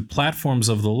considered platforms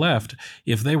of the left,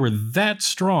 if they were that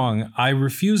strong, I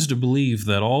refuse to believe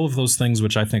that all of those things,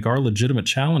 which I think are legitimate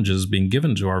challenges being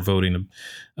given to our voting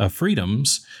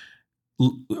freedoms,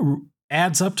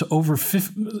 adds up to over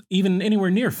 50, even anywhere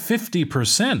near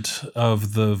 50%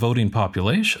 of the voting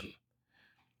population.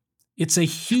 It's a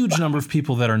huge number of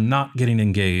people that are not getting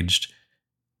engaged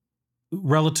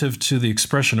relative to the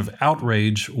expression of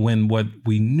outrage when what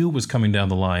we knew was coming down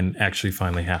the line actually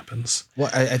finally happens. Well,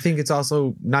 I think it's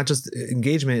also not just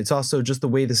engagement, it's also just the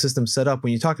way the system's set up.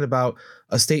 When you're talking about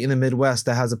a state in the Midwest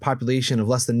that has a population of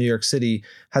less than New York City,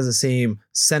 has the same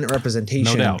Senate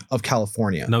representation of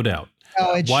California. No doubt.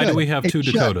 Oh, why do we have two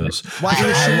Dakotas? Why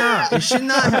it should not? It should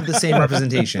not have the same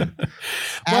representation.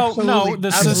 Well, no,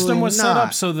 the system Absolutely was set not.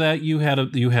 up so that you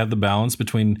had the balance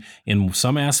between, in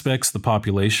some aspects, the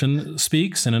population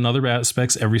speaks, and in other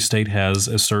aspects, every state has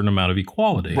a certain amount of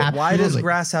equality. But why does Absolutely.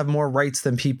 grass have more rights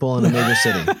than people in a major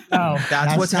city? No,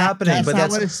 That's what's happening. That's But not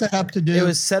that's what it's set up to do. it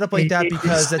was set up like that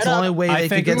because that's the only way I they could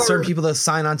think get we certain were- people to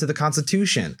sign on to the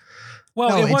Constitution. Well,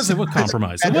 No, it was a it's-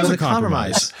 compromise. It It was a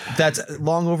compromise. that's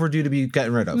long overdue to be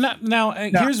getting rid of. Now,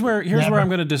 here's where I'm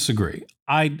going to disagree.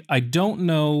 I don't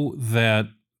know that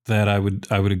I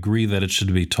would agree that it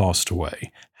should be tossed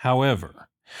away. However,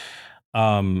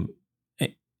 something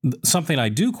I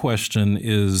do question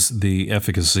is the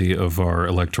efficacy of our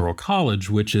electoral college,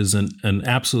 which is an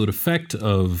absolute effect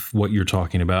of what you're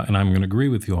talking about, and I'm going to agree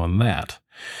with you on that.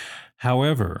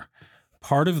 However,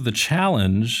 part of the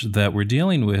challenge that we're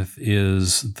dealing with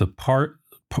is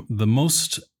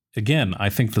again, I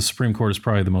think the Supreme Court is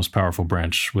probably the most powerful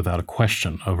branch without a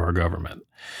question of our government.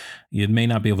 It may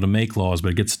not be able to make laws, but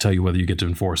it gets to tell you whether you get to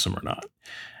enforce them or not.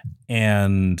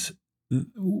 And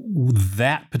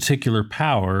that particular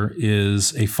power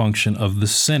is a function of the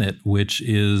Senate, which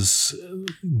is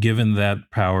given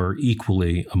that power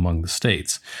equally among the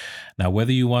states. Now,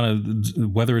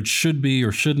 whether it should be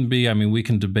or shouldn't be, I mean, we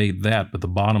can debate that, but the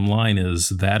bottom line is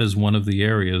that is one of the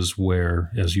areas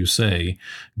where, as you say,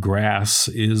 grass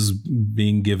is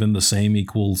being given the same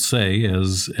equal say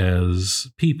as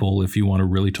people, if you want to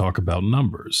really talk about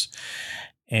numbers.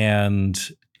 And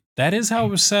that is how it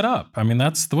was set up. I mean,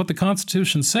 that's what the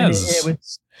Constitution says. It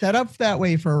was set up that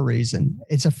way for a reason.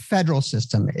 It's a federal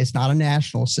system. It's not a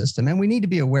national system. And we need to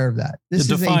be aware of that.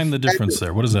 Define the difference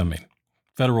there. What does that mean?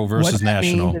 Federal versus what that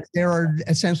national. means is there are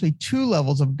essentially two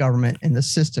levels of government in the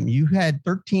system. You had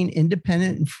 13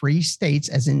 independent and free states,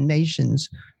 as in nations,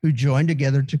 who joined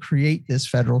together to create this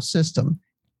federal system.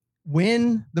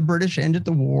 When the British ended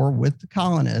the war with the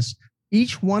colonists,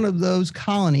 each one of those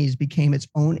colonies became its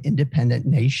own independent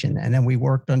nation. And then we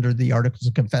worked under the Articles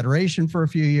of Confederation for a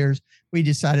few years. We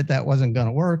decided that wasn't going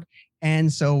to work.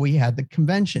 And so we had the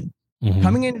convention. Mhm.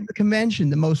 Coming into the convention,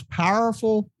 the most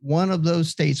powerful one of those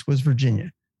states was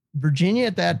Virginia. Virginia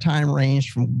at that time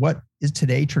ranged from what is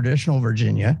today traditional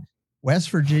Virginia, West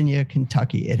Virginia,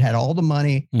 Kentucky. It had all the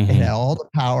money, Mhm. it had all the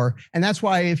power. And that's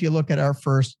why if you look at our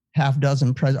first dozen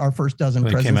They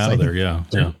presidents, came out of I there,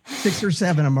 think yeah. 6 or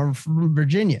 7 of them are from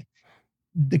Virginia.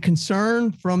 The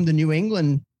concern from the New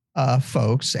England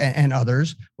folks and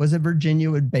others was that Virginia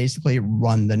would basically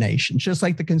run the nation. Just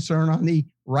like the concern on the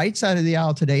right side of the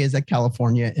aisle today is that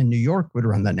California and New York would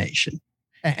run the nation.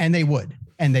 And they would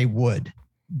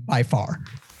by far.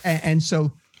 And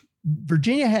so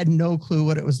Virginia had no clue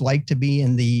what it was like to be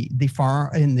in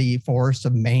the forests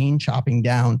of Maine chopping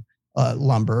down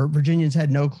lumber. Virginians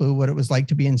had no clue what it was like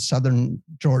to be in southern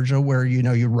Georgia, where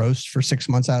you roast for 6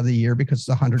 months out of the year because it's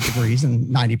 100 degrees and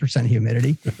 90%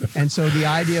 humidity. And so the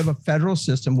idea of a federal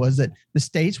system was that the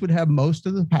states would have most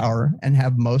of the power and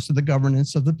have most of the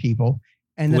governance of the people,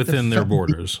 and that Within their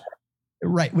borders.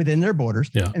 Right, within their borders.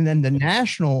 Yeah. And then the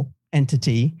national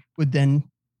entity would then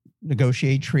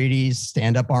negotiate treaties,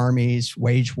 stand up armies,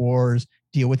 wage wars,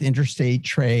 deal with interstate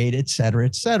trade, et cetera,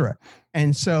 et cetera.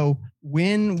 And so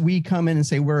when we come in and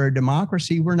say we're a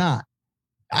democracy, we're not.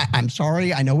 I'm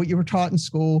sorry. I know what you were taught in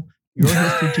school. Your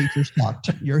history teacher sucked.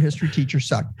 Your history teacher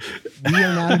sucked. We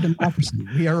are not a democracy.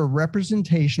 We are a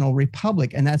representational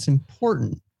republic, and that's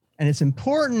important. And it's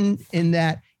important in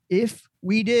that if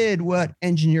we did what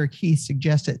Engineer Keith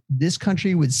suggested, this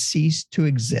country would cease to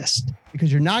exist,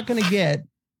 because you're not going to get,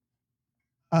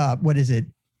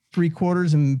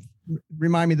 3/4 and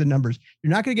remind me the numbers.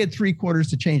 You're not going to get 3/4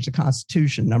 to change the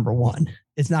Constitution. Number one,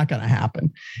 it's not going to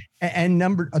happen. And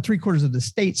 3/4 of the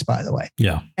states, by the way.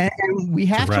 Yeah. And we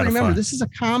have to remember, ratify. this is a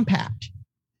compact.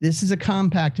 This is a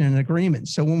compact and an agreement.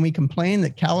 So when we complain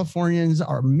that Californians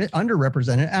are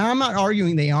underrepresented, and I'm not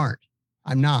arguing they aren't,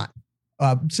 I'm not.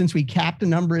 Since we capped a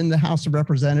number in the House of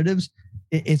Representatives,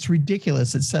 it's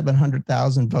ridiculous that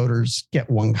 700,000 voters get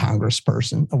one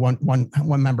congressperson,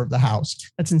 one member of the House.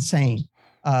 That's insane.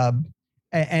 I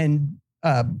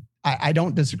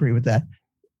don't disagree with that.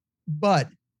 But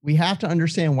we have to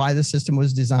understand why the system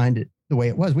was designed the way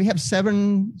it was. We have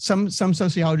some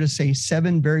sociologists say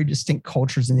 7 very distinct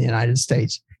cultures in the United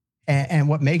States. And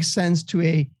what makes sense to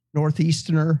a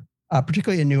Northeasterner,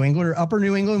 particularly in New England or Upper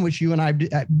New England, which you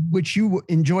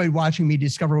enjoyed watching me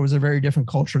discover was a very different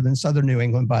culture than Southern New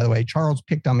England, by the way. Charles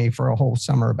picked on me for a whole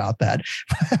summer about that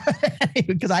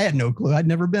because I had no clue. I'd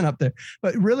never been up there.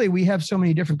 But really, we have so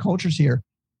many different cultures here.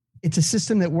 It's a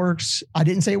system that works. I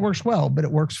didn't say it works well, but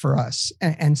it works for us.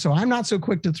 And so I'm not so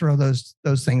quick to throw those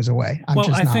things away.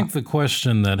 I think the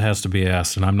question that has to be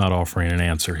asked, and I'm not offering an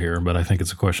answer here, but I think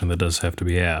it's a question that does have to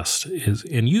be asked, is,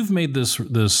 and you've made this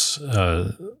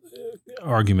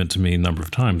argument to me a number of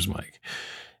times, Mike.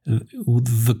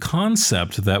 The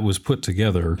concept that was put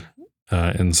together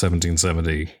in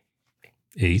 1778.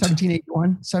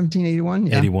 1781,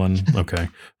 yeah. 81, okay.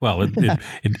 Well,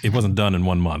 it wasn't done in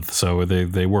 1 month, so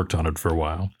they worked on it for a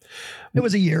while. It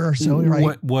was a year or so, right?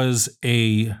 What was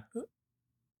a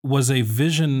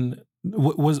vision,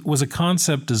 was a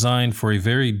concept designed for a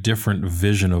very different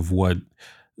vision of what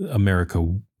America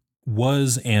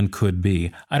was and could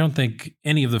be. I don't think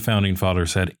any of the founding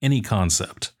fathers had any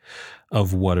concept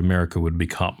of what America would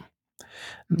become.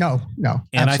 No.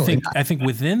 And I think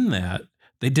within that,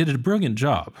 they did a brilliant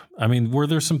job. I mean, were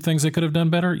there some things they could have done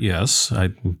better? Yes.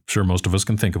 I'm sure most of us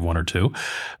can think of one or two.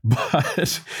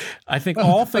 But I think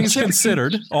all things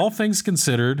considered,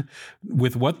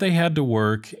 with what they had to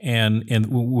work and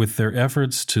with their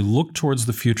efforts to look towards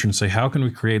the future and say, how can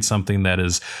we create something that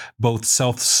is both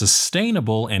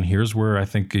self-sustainable, and here's where I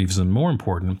think even more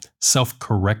important,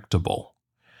 self-correctable.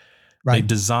 Right. They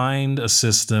designed a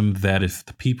system that if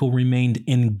the people remained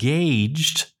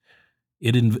engaged,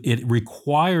 it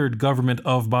required government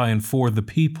of, by, and for the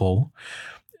people,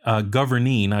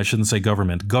 governing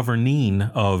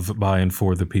of, by, and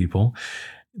for the people,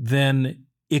 then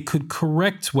it could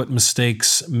correct what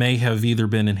mistakes may have either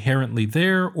been inherently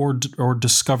there or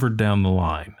discovered down the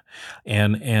line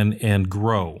and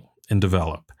grow and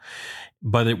develop.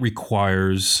 But it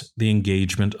requires the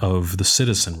engagement of the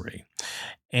citizenry.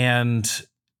 And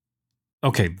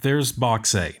okay, there's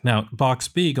box A. Now, box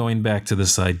B, going back to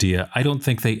this idea, I don't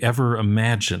think they ever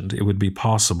imagined it would be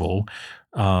possible.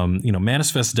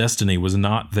 Manifest Destiny was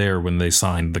not there when they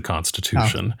signed the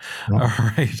Constitution. Oh. All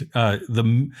right.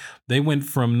 They went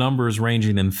from numbers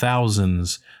ranging in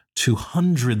thousands to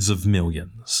hundreds of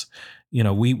millions.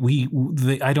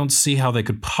 I don't see how they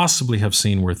could possibly have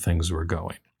seen where things were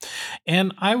going.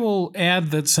 And I will add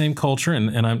that same culture,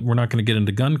 and we're not going to get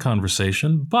into gun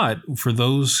conversation, but for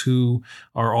those who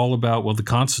are all about, well, the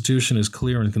Constitution is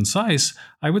clear and concise,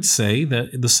 I would say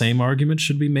that the same argument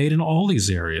should be made in all these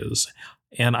areas.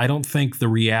 And I don't think the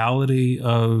reality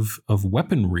of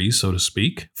weaponry, so to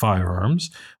speak,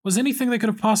 firearms, was anything they could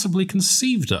have possibly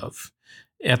conceived of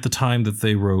at the time that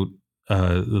they wrote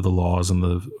the laws and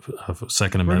the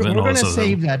Second Amendment. We're going to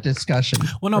save that discussion.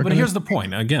 Well, no, but here's the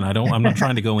point. Again, I'm not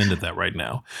trying to go into that right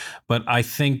now, but I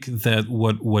think that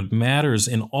what matters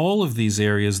in all of these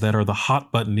areas that are the hot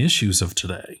button issues of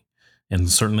today, and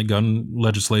certainly gun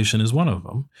legislation is one of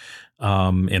them,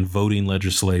 and voting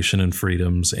legislation and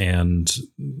freedoms and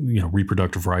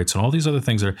reproductive rights and all these other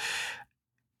things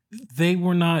they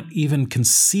were not even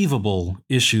conceivable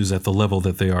issues at the level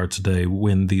that they are today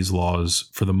when these laws,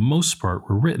 for the most part,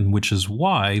 were written, which is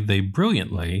why they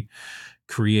brilliantly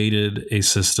created a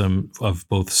system of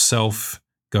both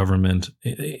self-governing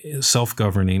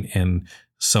and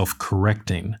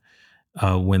self-correcting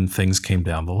when things came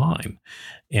down the line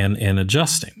and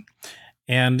adjusting.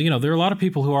 And, there are a lot of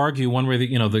people who argue one way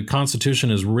that, the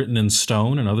Constitution is written in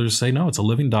stone, and others say, no, it's a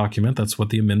living document. That's what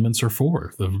the amendments are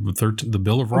for. The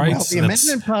Bill of Rights. Well, the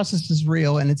amendment process is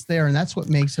real and it's there, and that's what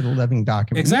makes it a living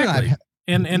document. Exactly.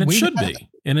 And it should be.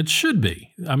 And it should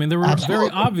be. I mean, there were very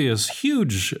obvious,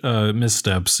 huge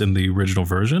missteps in the original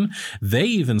version. They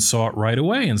even saw it right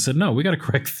away and said, no, we got to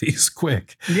correct these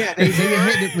quick. Yeah, they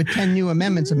hit it with 10 new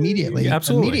amendments immediately.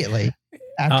 Absolutely. Immediately.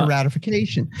 After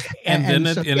ratification. And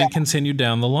it continued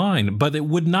down the line. But it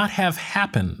would not have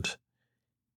happened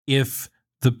if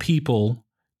the people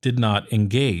did not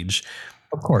engage.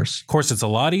 Of course, it's a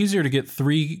lot easier to get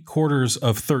 3/4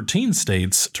 of 13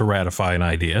 states to ratify an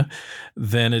idea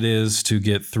than it is to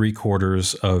get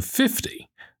 3/4 of 50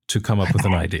 to come up with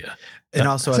an idea. And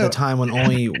also at the time when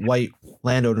only white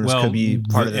landowners could be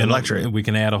part of the electorate. We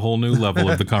can add a whole new level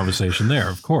of the conversation there,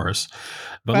 of course.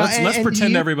 But let's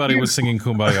pretend everybody was singing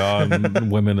Kumbaya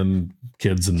and women and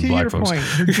kids and black folks. To your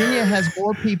point, Virginia has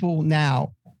more people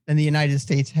now than the United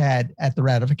States had at the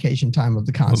ratification time of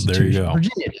the Constitution. There you go.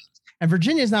 Virginia does. And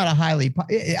Virginia is not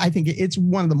I think it's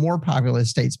one of the more populous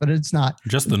states, but it's not.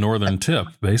 Just the northern tip,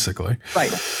 basically.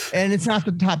 Right. And it's not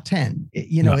the top 10.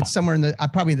 It's somewhere in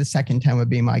probably the second 10 would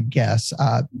be my guess.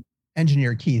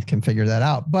 Engineer Keith can figure that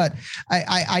out. But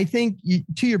I think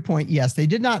to your point, yes, they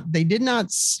did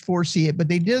not foresee it, but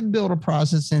they did build a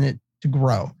process in it to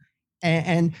grow.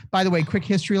 And by the way, quick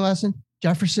history lesson.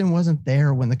 Jefferson wasn't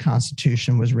there when the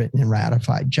Constitution was written and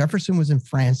ratified. Jefferson was in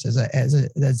France as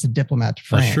a diplomat to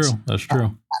France. That's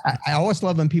true. I always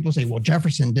love when people say, well,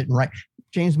 Jefferson didn't write.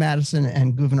 James Madison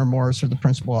and Gouverneur Morris are the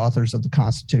principal authors of the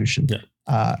Constitution. Yeah.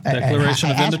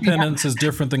 Declaration of Independence is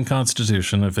different than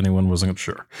Constitution, if anyone wasn't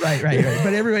sure. Right.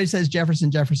 But everybody says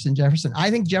Jefferson. I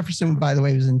think Jefferson, by the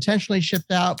way, was intentionally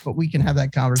shipped out, but we can have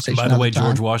that conversation. By the way,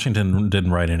 George Washington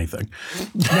didn't write anything.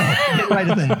 No, he didn't write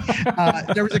a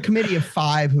thing. There was a committee of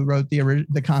 5 who wrote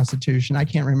the Constitution. I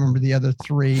can't remember the other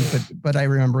 3, but I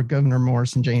remember Gouverneur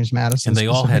Morris and James Madison. And they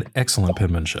all had excellent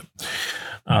penmanship.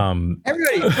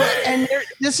 Everybody, and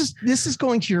this is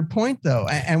going to your point though,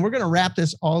 and we're going to wrap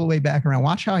this all the way back around.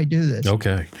 Watch how I do this.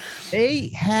 Okay. They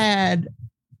had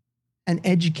an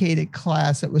educated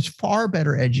class that was far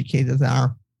better educated than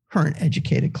our current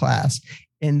educated class,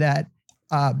 in that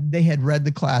they had read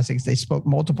the classics. They spoke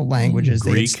multiple languages.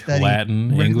 Greek,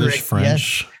 Latin, English,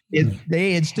 French.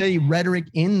 They had studied rhetoric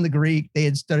in the Greek. They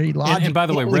had studied logic. And by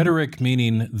the way, rhetoric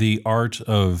meaning the art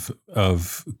of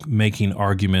making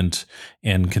argument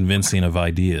and convincing of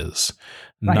ideas,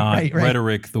 not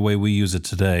rhetoric the way we use it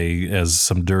today as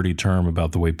some dirty term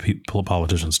about the way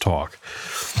politicians talk.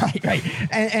 Right.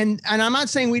 And I'm not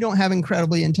saying we don't have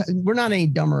incredibly we're not any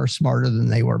dumber or smarter than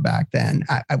they were back then.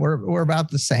 We're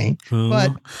about the same,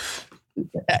 but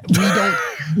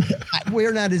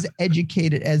we're not as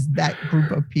educated as that group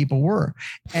of people were.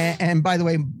 And by the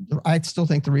way, I still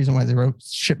think the reason why they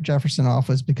shipped Jefferson off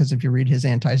was because if you read his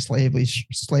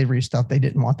anti-slavery stuff, they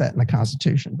didn't want that in the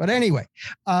Constitution. But anyway,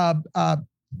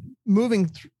 moving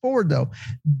forward, though,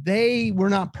 they were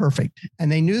not perfect,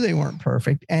 and they knew they weren't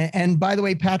perfect. And by the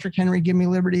way, Patrick Henry, Give Me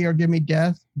Liberty or Give Me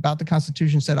Death, about the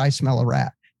Constitution, said, I smell a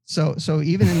rat. So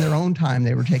even in their own time,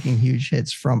 they were taking huge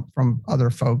hits from other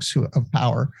folks of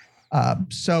power.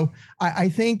 So I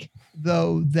think,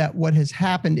 though, that what has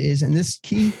happened is, and this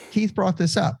Keith brought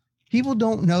this up, people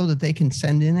don't know that they can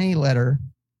send in a letter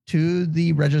to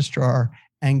the registrar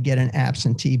and get an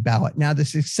absentee ballot. Now, the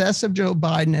success of Joe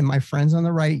Biden, and my friends on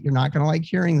the right, you're not going to like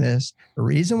hearing this. The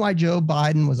reason why Joe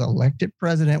Biden was elected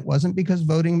president wasn't because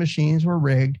voting machines were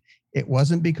rigged. It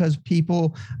wasn't because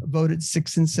people voted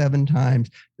 6 and 7 times.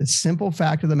 The simple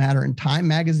fact of the matter, and Time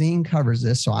Magazine covers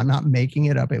this, so I'm not making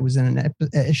it up. It was in an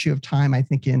issue of Time, I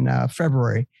think in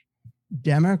February.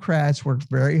 Democrats worked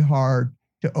very hard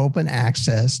to open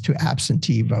access to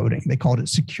absentee voting. They called it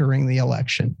securing the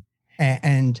election.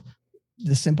 And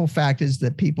the simple fact is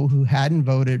that people who hadn't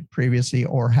voted previously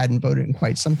or hadn't voted in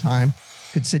quite some time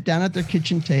could sit down at their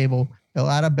kitchen table, fill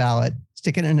out a ballot,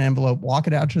 stick it in an envelope, walk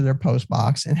it out to their post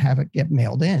box, and have it get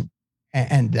mailed in.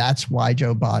 And that's why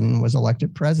Joe Biden was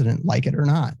elected president, like it or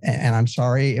not. And I'm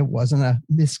sorry, it wasn't a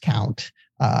miscount.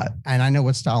 And I know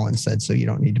what Stalin said, so you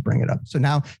don't need to bring it up. So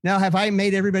now have I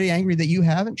made everybody angry that you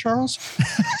haven't, Charles?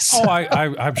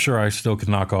 I'm sure I still could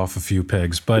knock off a few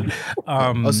pegs, but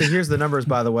so here's the numbers,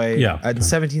 by the way. Yeah. In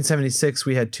 1776,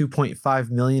 we had 2.5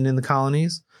 million in the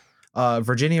colonies.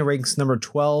 Virginia ranks number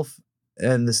 12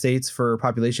 in the states for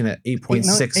population at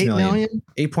 8.6 million.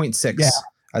 8.6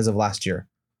 as of last year.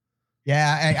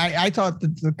 Yeah, I thought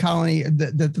that the colony,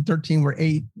 that the 13 were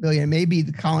 8 million. Maybe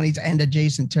the colonies and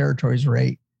adjacent territories were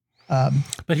 8.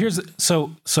 But here's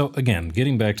so again,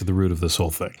 getting back to the root of this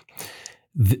whole thing.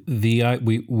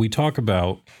 We talk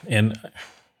about, and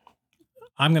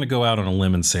I'm going to go out on a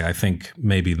limb and say I think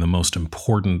maybe the most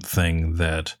important thing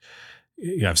that,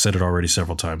 I've said it already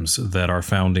several times, that our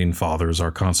founding fathers,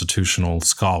 our constitutional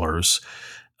scholars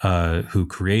who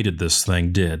created this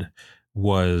thing did,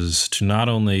 was to not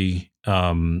only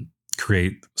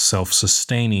create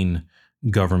self-sustaining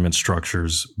government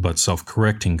structures, but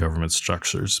self-correcting government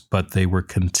structures. But they were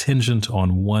contingent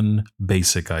on one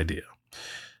basic idea,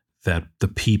 that the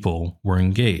people were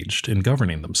engaged in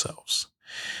governing themselves.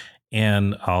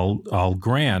 And I'll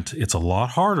grant it's a lot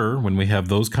harder when we have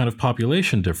those kind of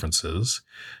population differences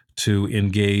to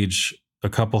engage a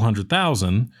couple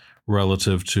 100,000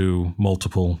 relative to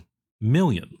multiple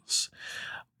millions.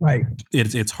 Right.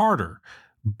 It's harder.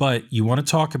 But you want to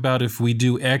talk about if we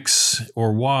do X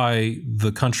or Y,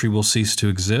 the country will cease to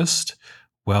exist?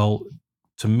 Well,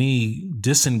 to me,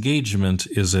 disengagement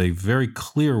is a very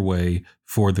clear way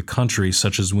for the country,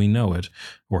 such as we know it,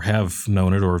 or have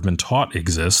known it, or have been taught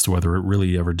exists, whether it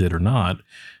really ever did or not,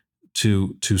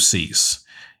 to cease,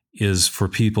 is for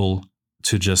people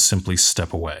to just simply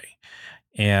step away.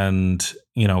 And,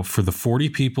 for the 40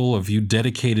 people of you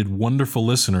dedicated, wonderful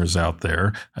listeners out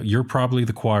there, you're probably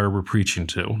the choir we're preaching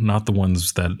to, not the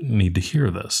ones that need to hear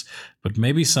this. But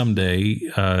maybe someday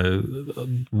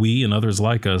we and others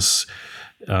like us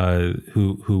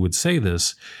who would say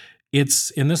this,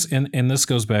 it's in this, and this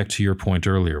goes back to your point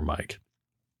earlier, Mike.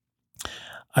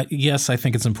 Yes, I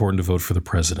think it's important to vote for the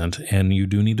president, and you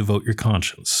do need to vote your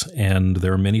conscience. And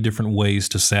there are many different ways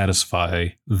to satisfy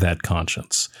that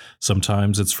conscience.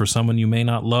 Sometimes it's for someone you may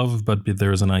not love, but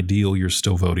there's an ideal you're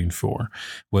still voting for,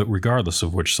 regardless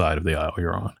of which side of the aisle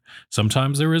you're on.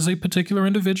 Sometimes there is a particular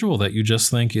individual that you just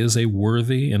think is a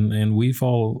worthy, and we've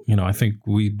all, I think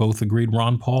we both agreed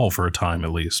Ron Paul for a time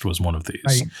at least was one of these.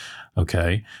 Right.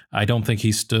 Okay. I don't think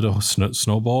he stood a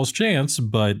snowball's chance,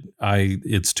 but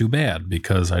it's too bad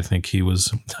because I think he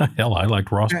was, hell, I liked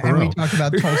Ross Perot. And we talked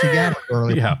about Tulsi Gabbard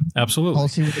earlier. Yeah, absolutely.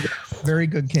 Tulsi was a very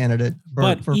good candidate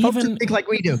for folks who think like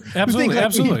we do.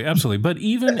 Absolutely. But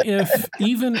even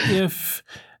if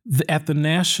at the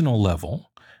national level,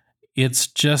 it's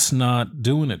just not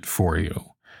doing it for you,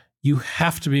 you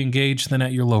have to be engaged then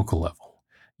at your local level.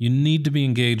 You need to be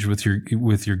engaged with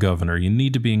your governor. You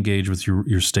need to be engaged with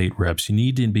your state reps. You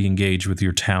need to be engaged with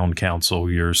your town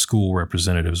council, your school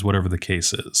representatives, whatever the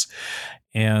case is.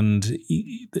 And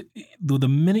the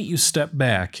minute you step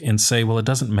back and say, well, it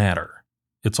doesn't matter,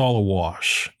 it's all a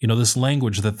wash. This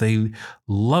language that they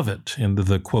love it, and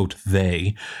the quote,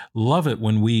 they love it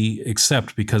when we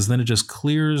accept, because then it just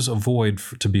clears a void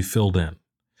to be filled in.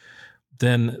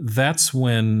 Then that's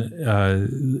when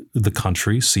the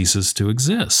country ceases to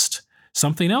exist.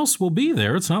 Something else will be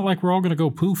there. It's not like we're all going to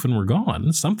go poof and we're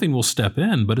gone. Something will step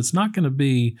in, but it's not going to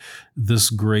be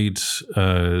this great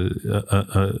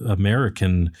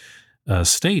American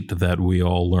state that we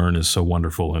all learn is so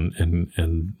wonderful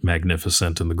and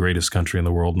magnificent and the greatest country in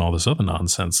the world and all this other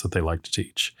nonsense that they like to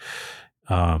teach.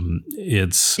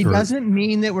 It doesn't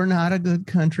mean that we're not a good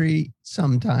country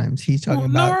sometimes. He's talking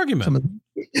about no argument.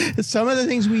 Some of the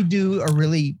things we do are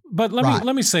really. But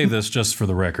let me say this just for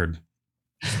the record.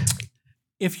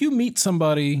 If you meet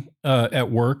somebody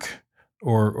at work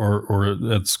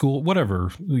or at school,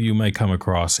 whatever you may come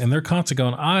across, and they're constantly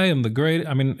going, I am the great,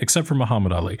 except for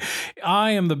Muhammad Ali,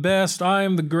 I am the best, I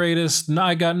am the greatest,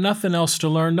 I got nothing else to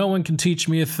learn, no one can teach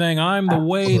me a thing, I'm the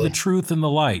way, the truth, and the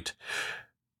light.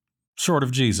 Short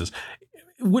of Jesus.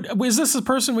 Is this a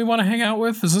person we want to hang out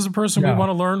with? Is this a person we want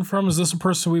to learn from? Is this a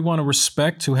person we want to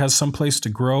respect, who has some place to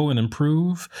grow and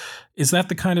improve? Is that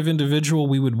the kind of individual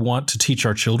we would want to teach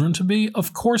our children to be?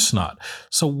 Of course not.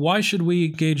 So why should we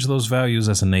engage those values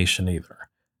as a nation either?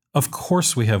 Of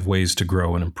course we have ways to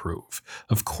grow and improve.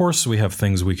 Of course we have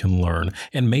things we can learn,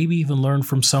 and maybe even learn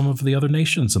from some of the other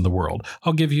nations in the world.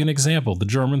 I'll give you an example. The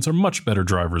Germans are much better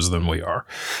drivers than we are.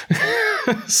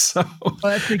 Well,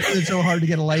 that's because it's so hard to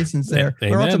get a license there.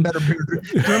 We're also better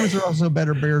Germans are also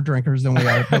better beer drinkers than we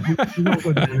are, but we won't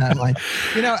go down that line.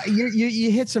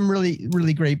 You hit some really,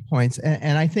 really great points.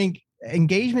 And I think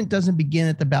engagement doesn't begin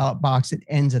at the ballot box. It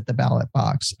ends at the ballot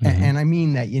box. Mm-hmm. And I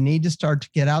mean that you need to start to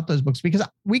get out those books, because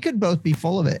we could both be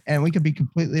full of it and we could be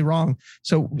completely wrong.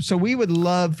 So we would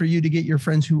love for you to get your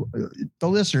friends the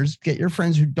listeners, get your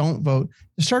friends who don't vote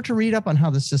to start to read up on how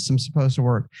the system's supposed to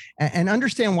work and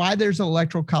understand why there's an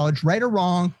electoral college, right or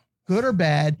wrong, good or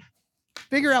bad.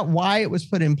 Figure out why it was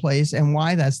put in place and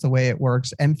why that's the way it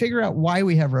works, and figure out why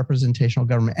we have representational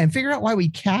government, and figure out why we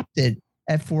capped it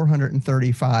at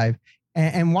 435.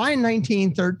 And why in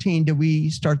 1913 did we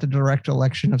start the direct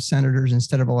election of senators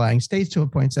instead of allowing states to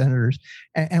appoint senators?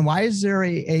 And why is there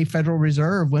a Federal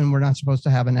Reserve when we're not supposed to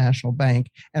have a national bank?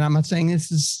 And I'm not saying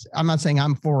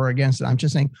I'm for or against it. I'm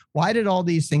just saying, why did all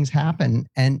these things happen?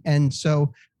 And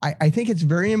so I think it's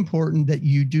very important that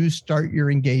you do start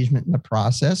your engagement in the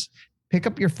process. Pick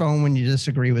up your phone when you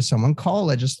disagree with someone, call a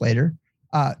legislator.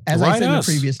 As I said in the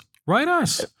previous. Write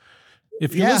us.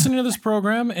 If you're listening to this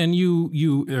program and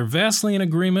you are vastly in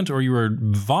agreement, or you are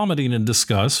vomiting in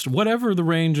disgust, whatever the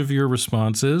range of your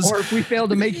response is. Or if we fail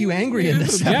to make you angry in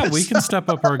this episode. We can step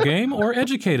up our game or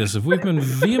educate us. If we've been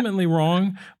vehemently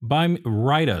wrong,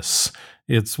 write us.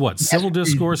 It's Civil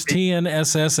Discourse,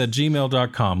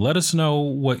 tnss@gmail.com. Let us know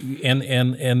what,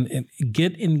 and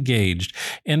get engaged.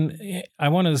 And I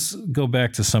want to go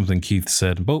back to something Keith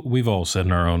said, but we've all said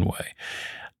in our own way.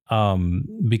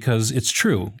 because it's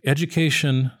true.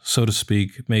 Education, so to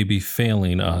speak, may be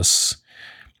failing us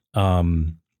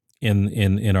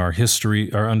in our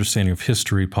history, our understanding of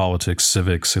history, politics,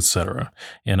 civics, etc.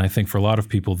 And I think for a lot of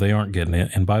people, they aren't getting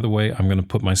it. And by the way, I'm going to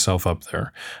put myself up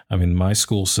there. I mean, my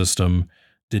school system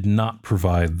did not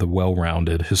provide the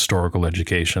well-rounded historical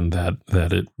education that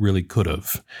it really could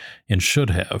have and should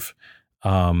have.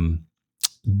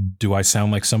 Do I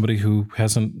sound like somebody who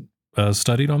hasn't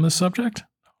studied on this subject?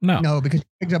 No, because you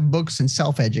picked up books and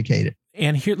self-educated.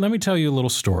 And here, let me tell you a little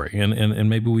story, and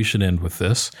maybe we should end with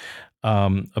this,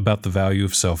 about the value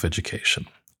of self-education.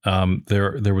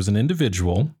 There was an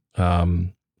individual,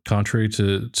 contrary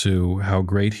to how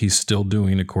great he's still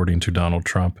doing, according to Donald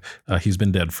Trump. He's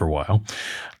been dead for a while.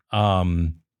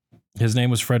 His name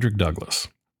was Frederick Douglass.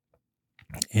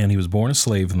 And he was born a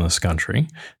slave in this country.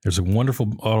 There's a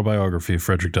wonderful autobiography of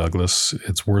Frederick Douglass.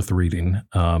 It's worth reading,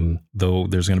 though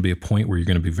there's going to be a point where you're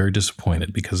going to be very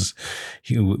disappointed because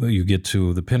you get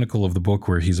to the pinnacle of the book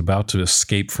where he's about to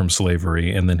escape from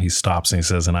slavery, and then he stops and he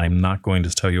says, and I'm not going to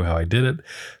tell you how I did it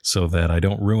so that I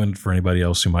don't ruin it for anybody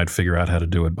else who might figure out how to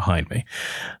do it behind me.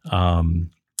 But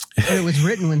it was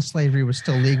written when slavery was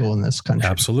still legal in this country.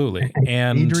 Absolutely.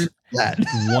 And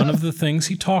one of the things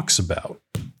he talks about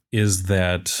is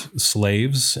that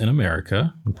slaves in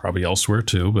America, and probably elsewhere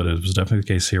too, but it was definitely the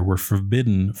case here, were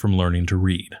forbidden from learning to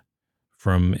read,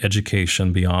 from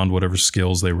education beyond whatever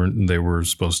skills they were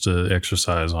supposed to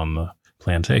exercise on the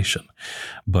plantation.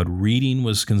 But reading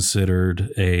was considered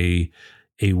a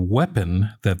weapon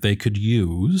that they could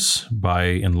use by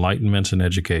enlightenment and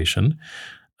education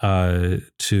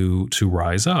to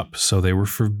rise up. So they were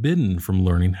forbidden from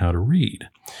learning how to read.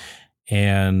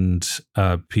 And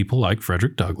people like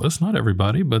Frederick Douglass, not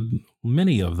everybody, but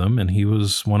many of them, and he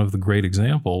was one of the great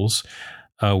examples,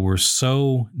 were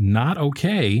so not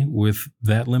okay with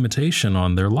that limitation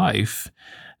on their life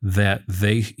that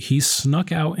he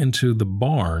snuck out into the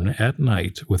barn at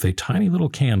night with a tiny little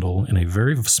candle in a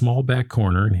very small back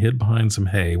corner and hid behind some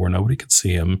hay where nobody could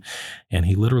see him. And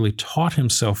he literally taught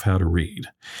himself how to read.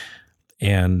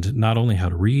 And not only how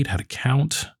to read, how to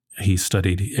count. He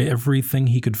studied everything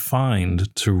he could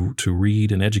find to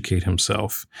read and educate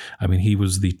himself. I mean, he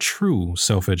was the true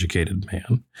self-educated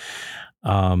man,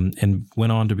 and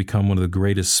went on to become one of the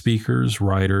greatest speakers,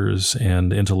 writers,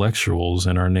 and intellectuals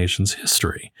in our nation's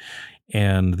history.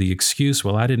 And the excuse,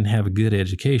 well, I didn't have a good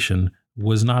education,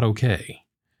 was not okay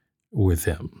with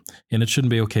him. And it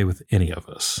shouldn't be okay with any of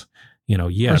us. You know,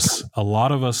 yes, a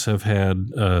lot of us have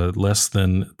had less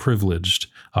than privileged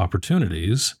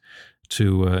opportunities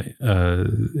to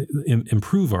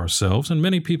improve ourselves. And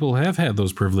many people have had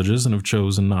those privileges and have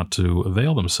chosen not to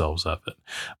avail themselves of it.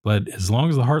 But as long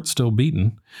as the heart's still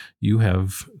beating, you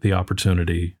have the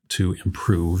opportunity to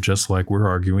improve, just like we're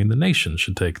arguing the nation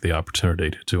should take the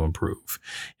opportunity to improve.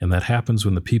 And that happens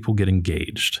when the people get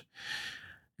engaged.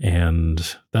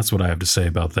 And that's what I have to say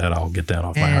about that. I'll get down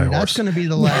off my high horse. That's going to be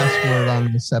the last word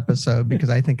on this episode, because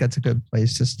I think that's a good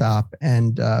place to stop.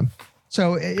 And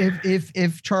so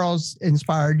if Charles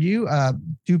inspired you,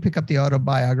 do pick up the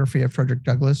autobiography of Frederick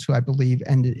Douglass, who I believe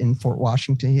ended in Fort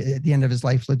Washington. He, at the end of his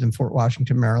life, lived in Fort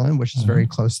Washington, Maryland, which is very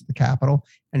close to the Capitol,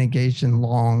 and engaged in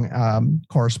long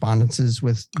correspondences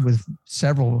with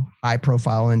several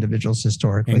high-profile individuals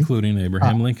historically. Including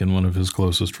Abraham Lincoln, one of his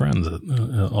closest friends,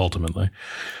 ultimately.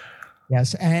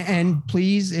 Yes. And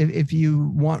please, if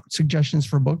you want suggestions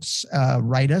for books,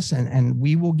 write us and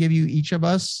we will give you, each of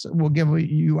us will give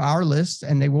you our list,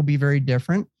 and they will be very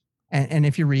different. And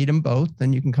if you read them both,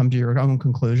 then you can come to your own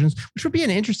conclusions, which would be an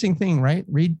interesting thing, right?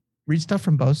 Read stuff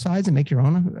from both sides and make your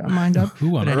own mind up.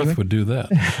 Who on earth would do that?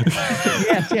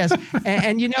 Yes.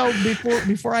 And you know,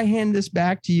 before I hand this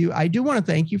back to you, I do want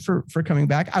to thank you for coming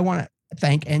back. I want to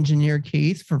thank Engineer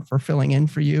Keith for filling in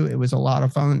for you. It was a lot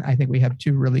of fun. I think we have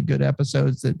 2 really good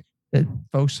episodes that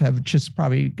folks have just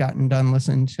probably gotten done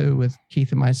listening to with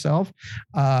Keith and myself.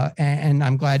 And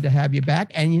I'm glad to have you back.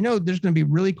 And you know, there's going to be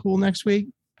really cool next week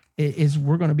is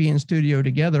we're going to be in studio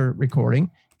together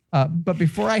recording. But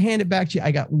before I hand it back to you,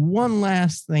 I got one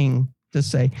last thing to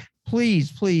say.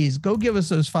 Please go give us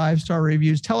those 5-star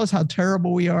reviews. Tell us how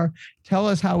terrible we are. Tell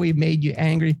us how we made you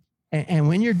angry. And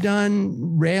when you're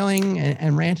done railing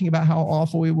and ranting about how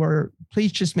awful we were,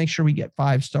 please just make sure we get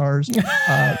 5 stars.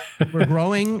 We're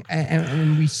growing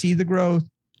and we see the growth,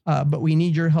 but we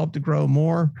need your help to grow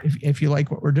more if you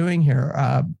like what we're doing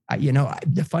here. You know,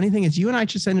 the funny thing is you and I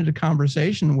just ended a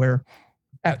conversation where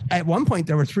at one point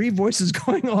there were 3 voices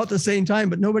going all at the same time,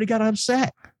 but nobody got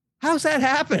upset. How's that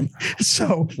happen?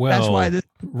 So that's why this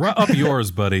Up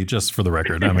yours, buddy, just for the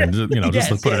record. I mean, just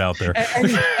to put it out there.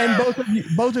 And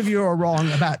both of you are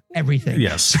wrong about everything.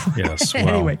 Yes. Well,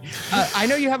 anyway, I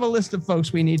know you have a list of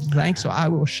folks we need to thank, so I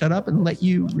will shut up and let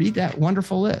you read that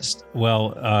wonderful list.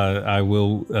 Well, I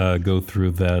will go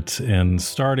through that, and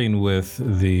starting with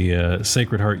the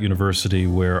Sacred Heart University,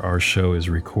 where our show is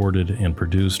recorded and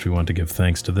produced. We want to give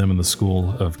thanks to them in the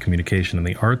School of Communication and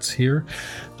the Arts here.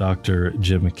 Dr.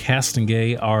 Jim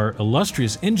Castengay, our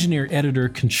illustrious engineer, editor,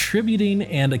 contributing,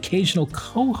 and occasional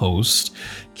co-host,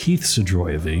 Keith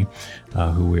Sedroyevi,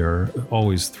 who we are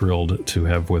always thrilled to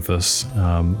have with us,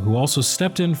 who also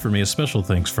stepped in for me, a special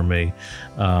thanks for me,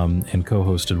 and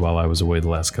co-hosted while I was away the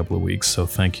last couple of weeks. So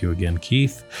thank you again,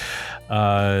 Keith.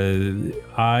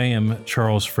 I am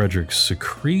Charles Frederick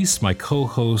Secrece, my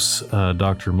co-host,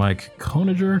 Dr. Mike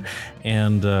Koeniger,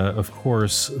 and of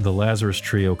course, the Lazarus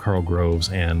Trio, Carl Groves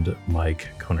and Mike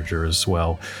Koeniger as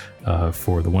well,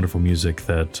 for the wonderful music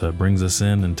that brings us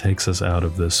in and takes us out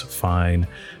of this fine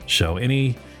show.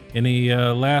 Any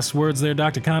last words there,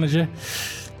 Dr. Koeniger?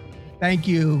 Thank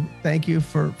you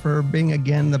for being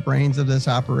again the brains of this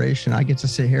operation. I get to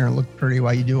sit here and look pretty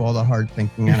while you do all the hard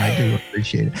thinking, and I do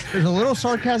appreciate it. There's a little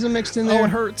sarcasm mixed in there. Oh, it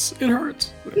hurts. but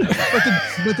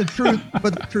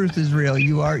the truth is real.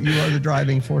 You are the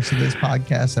driving force of this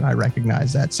podcast, and I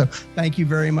recognize that. So thank you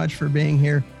very much for being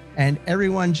here. And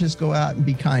everyone, just go out and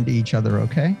be kind to each other,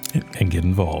 okay? And get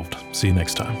involved. See you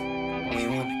next time. We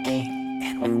want a king,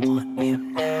 and we want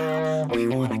him now. We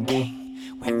want a king.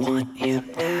 We want him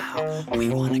now. We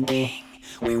want a king.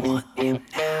 We want him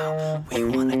now. We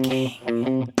want a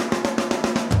king.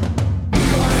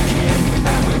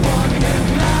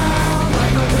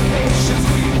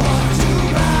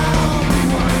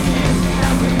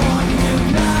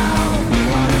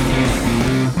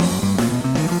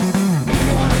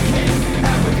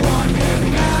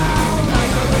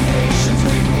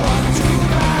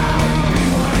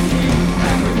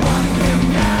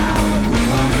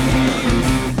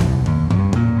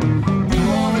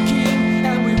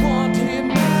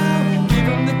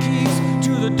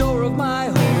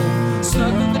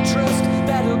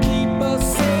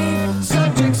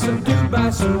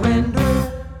 Surrender.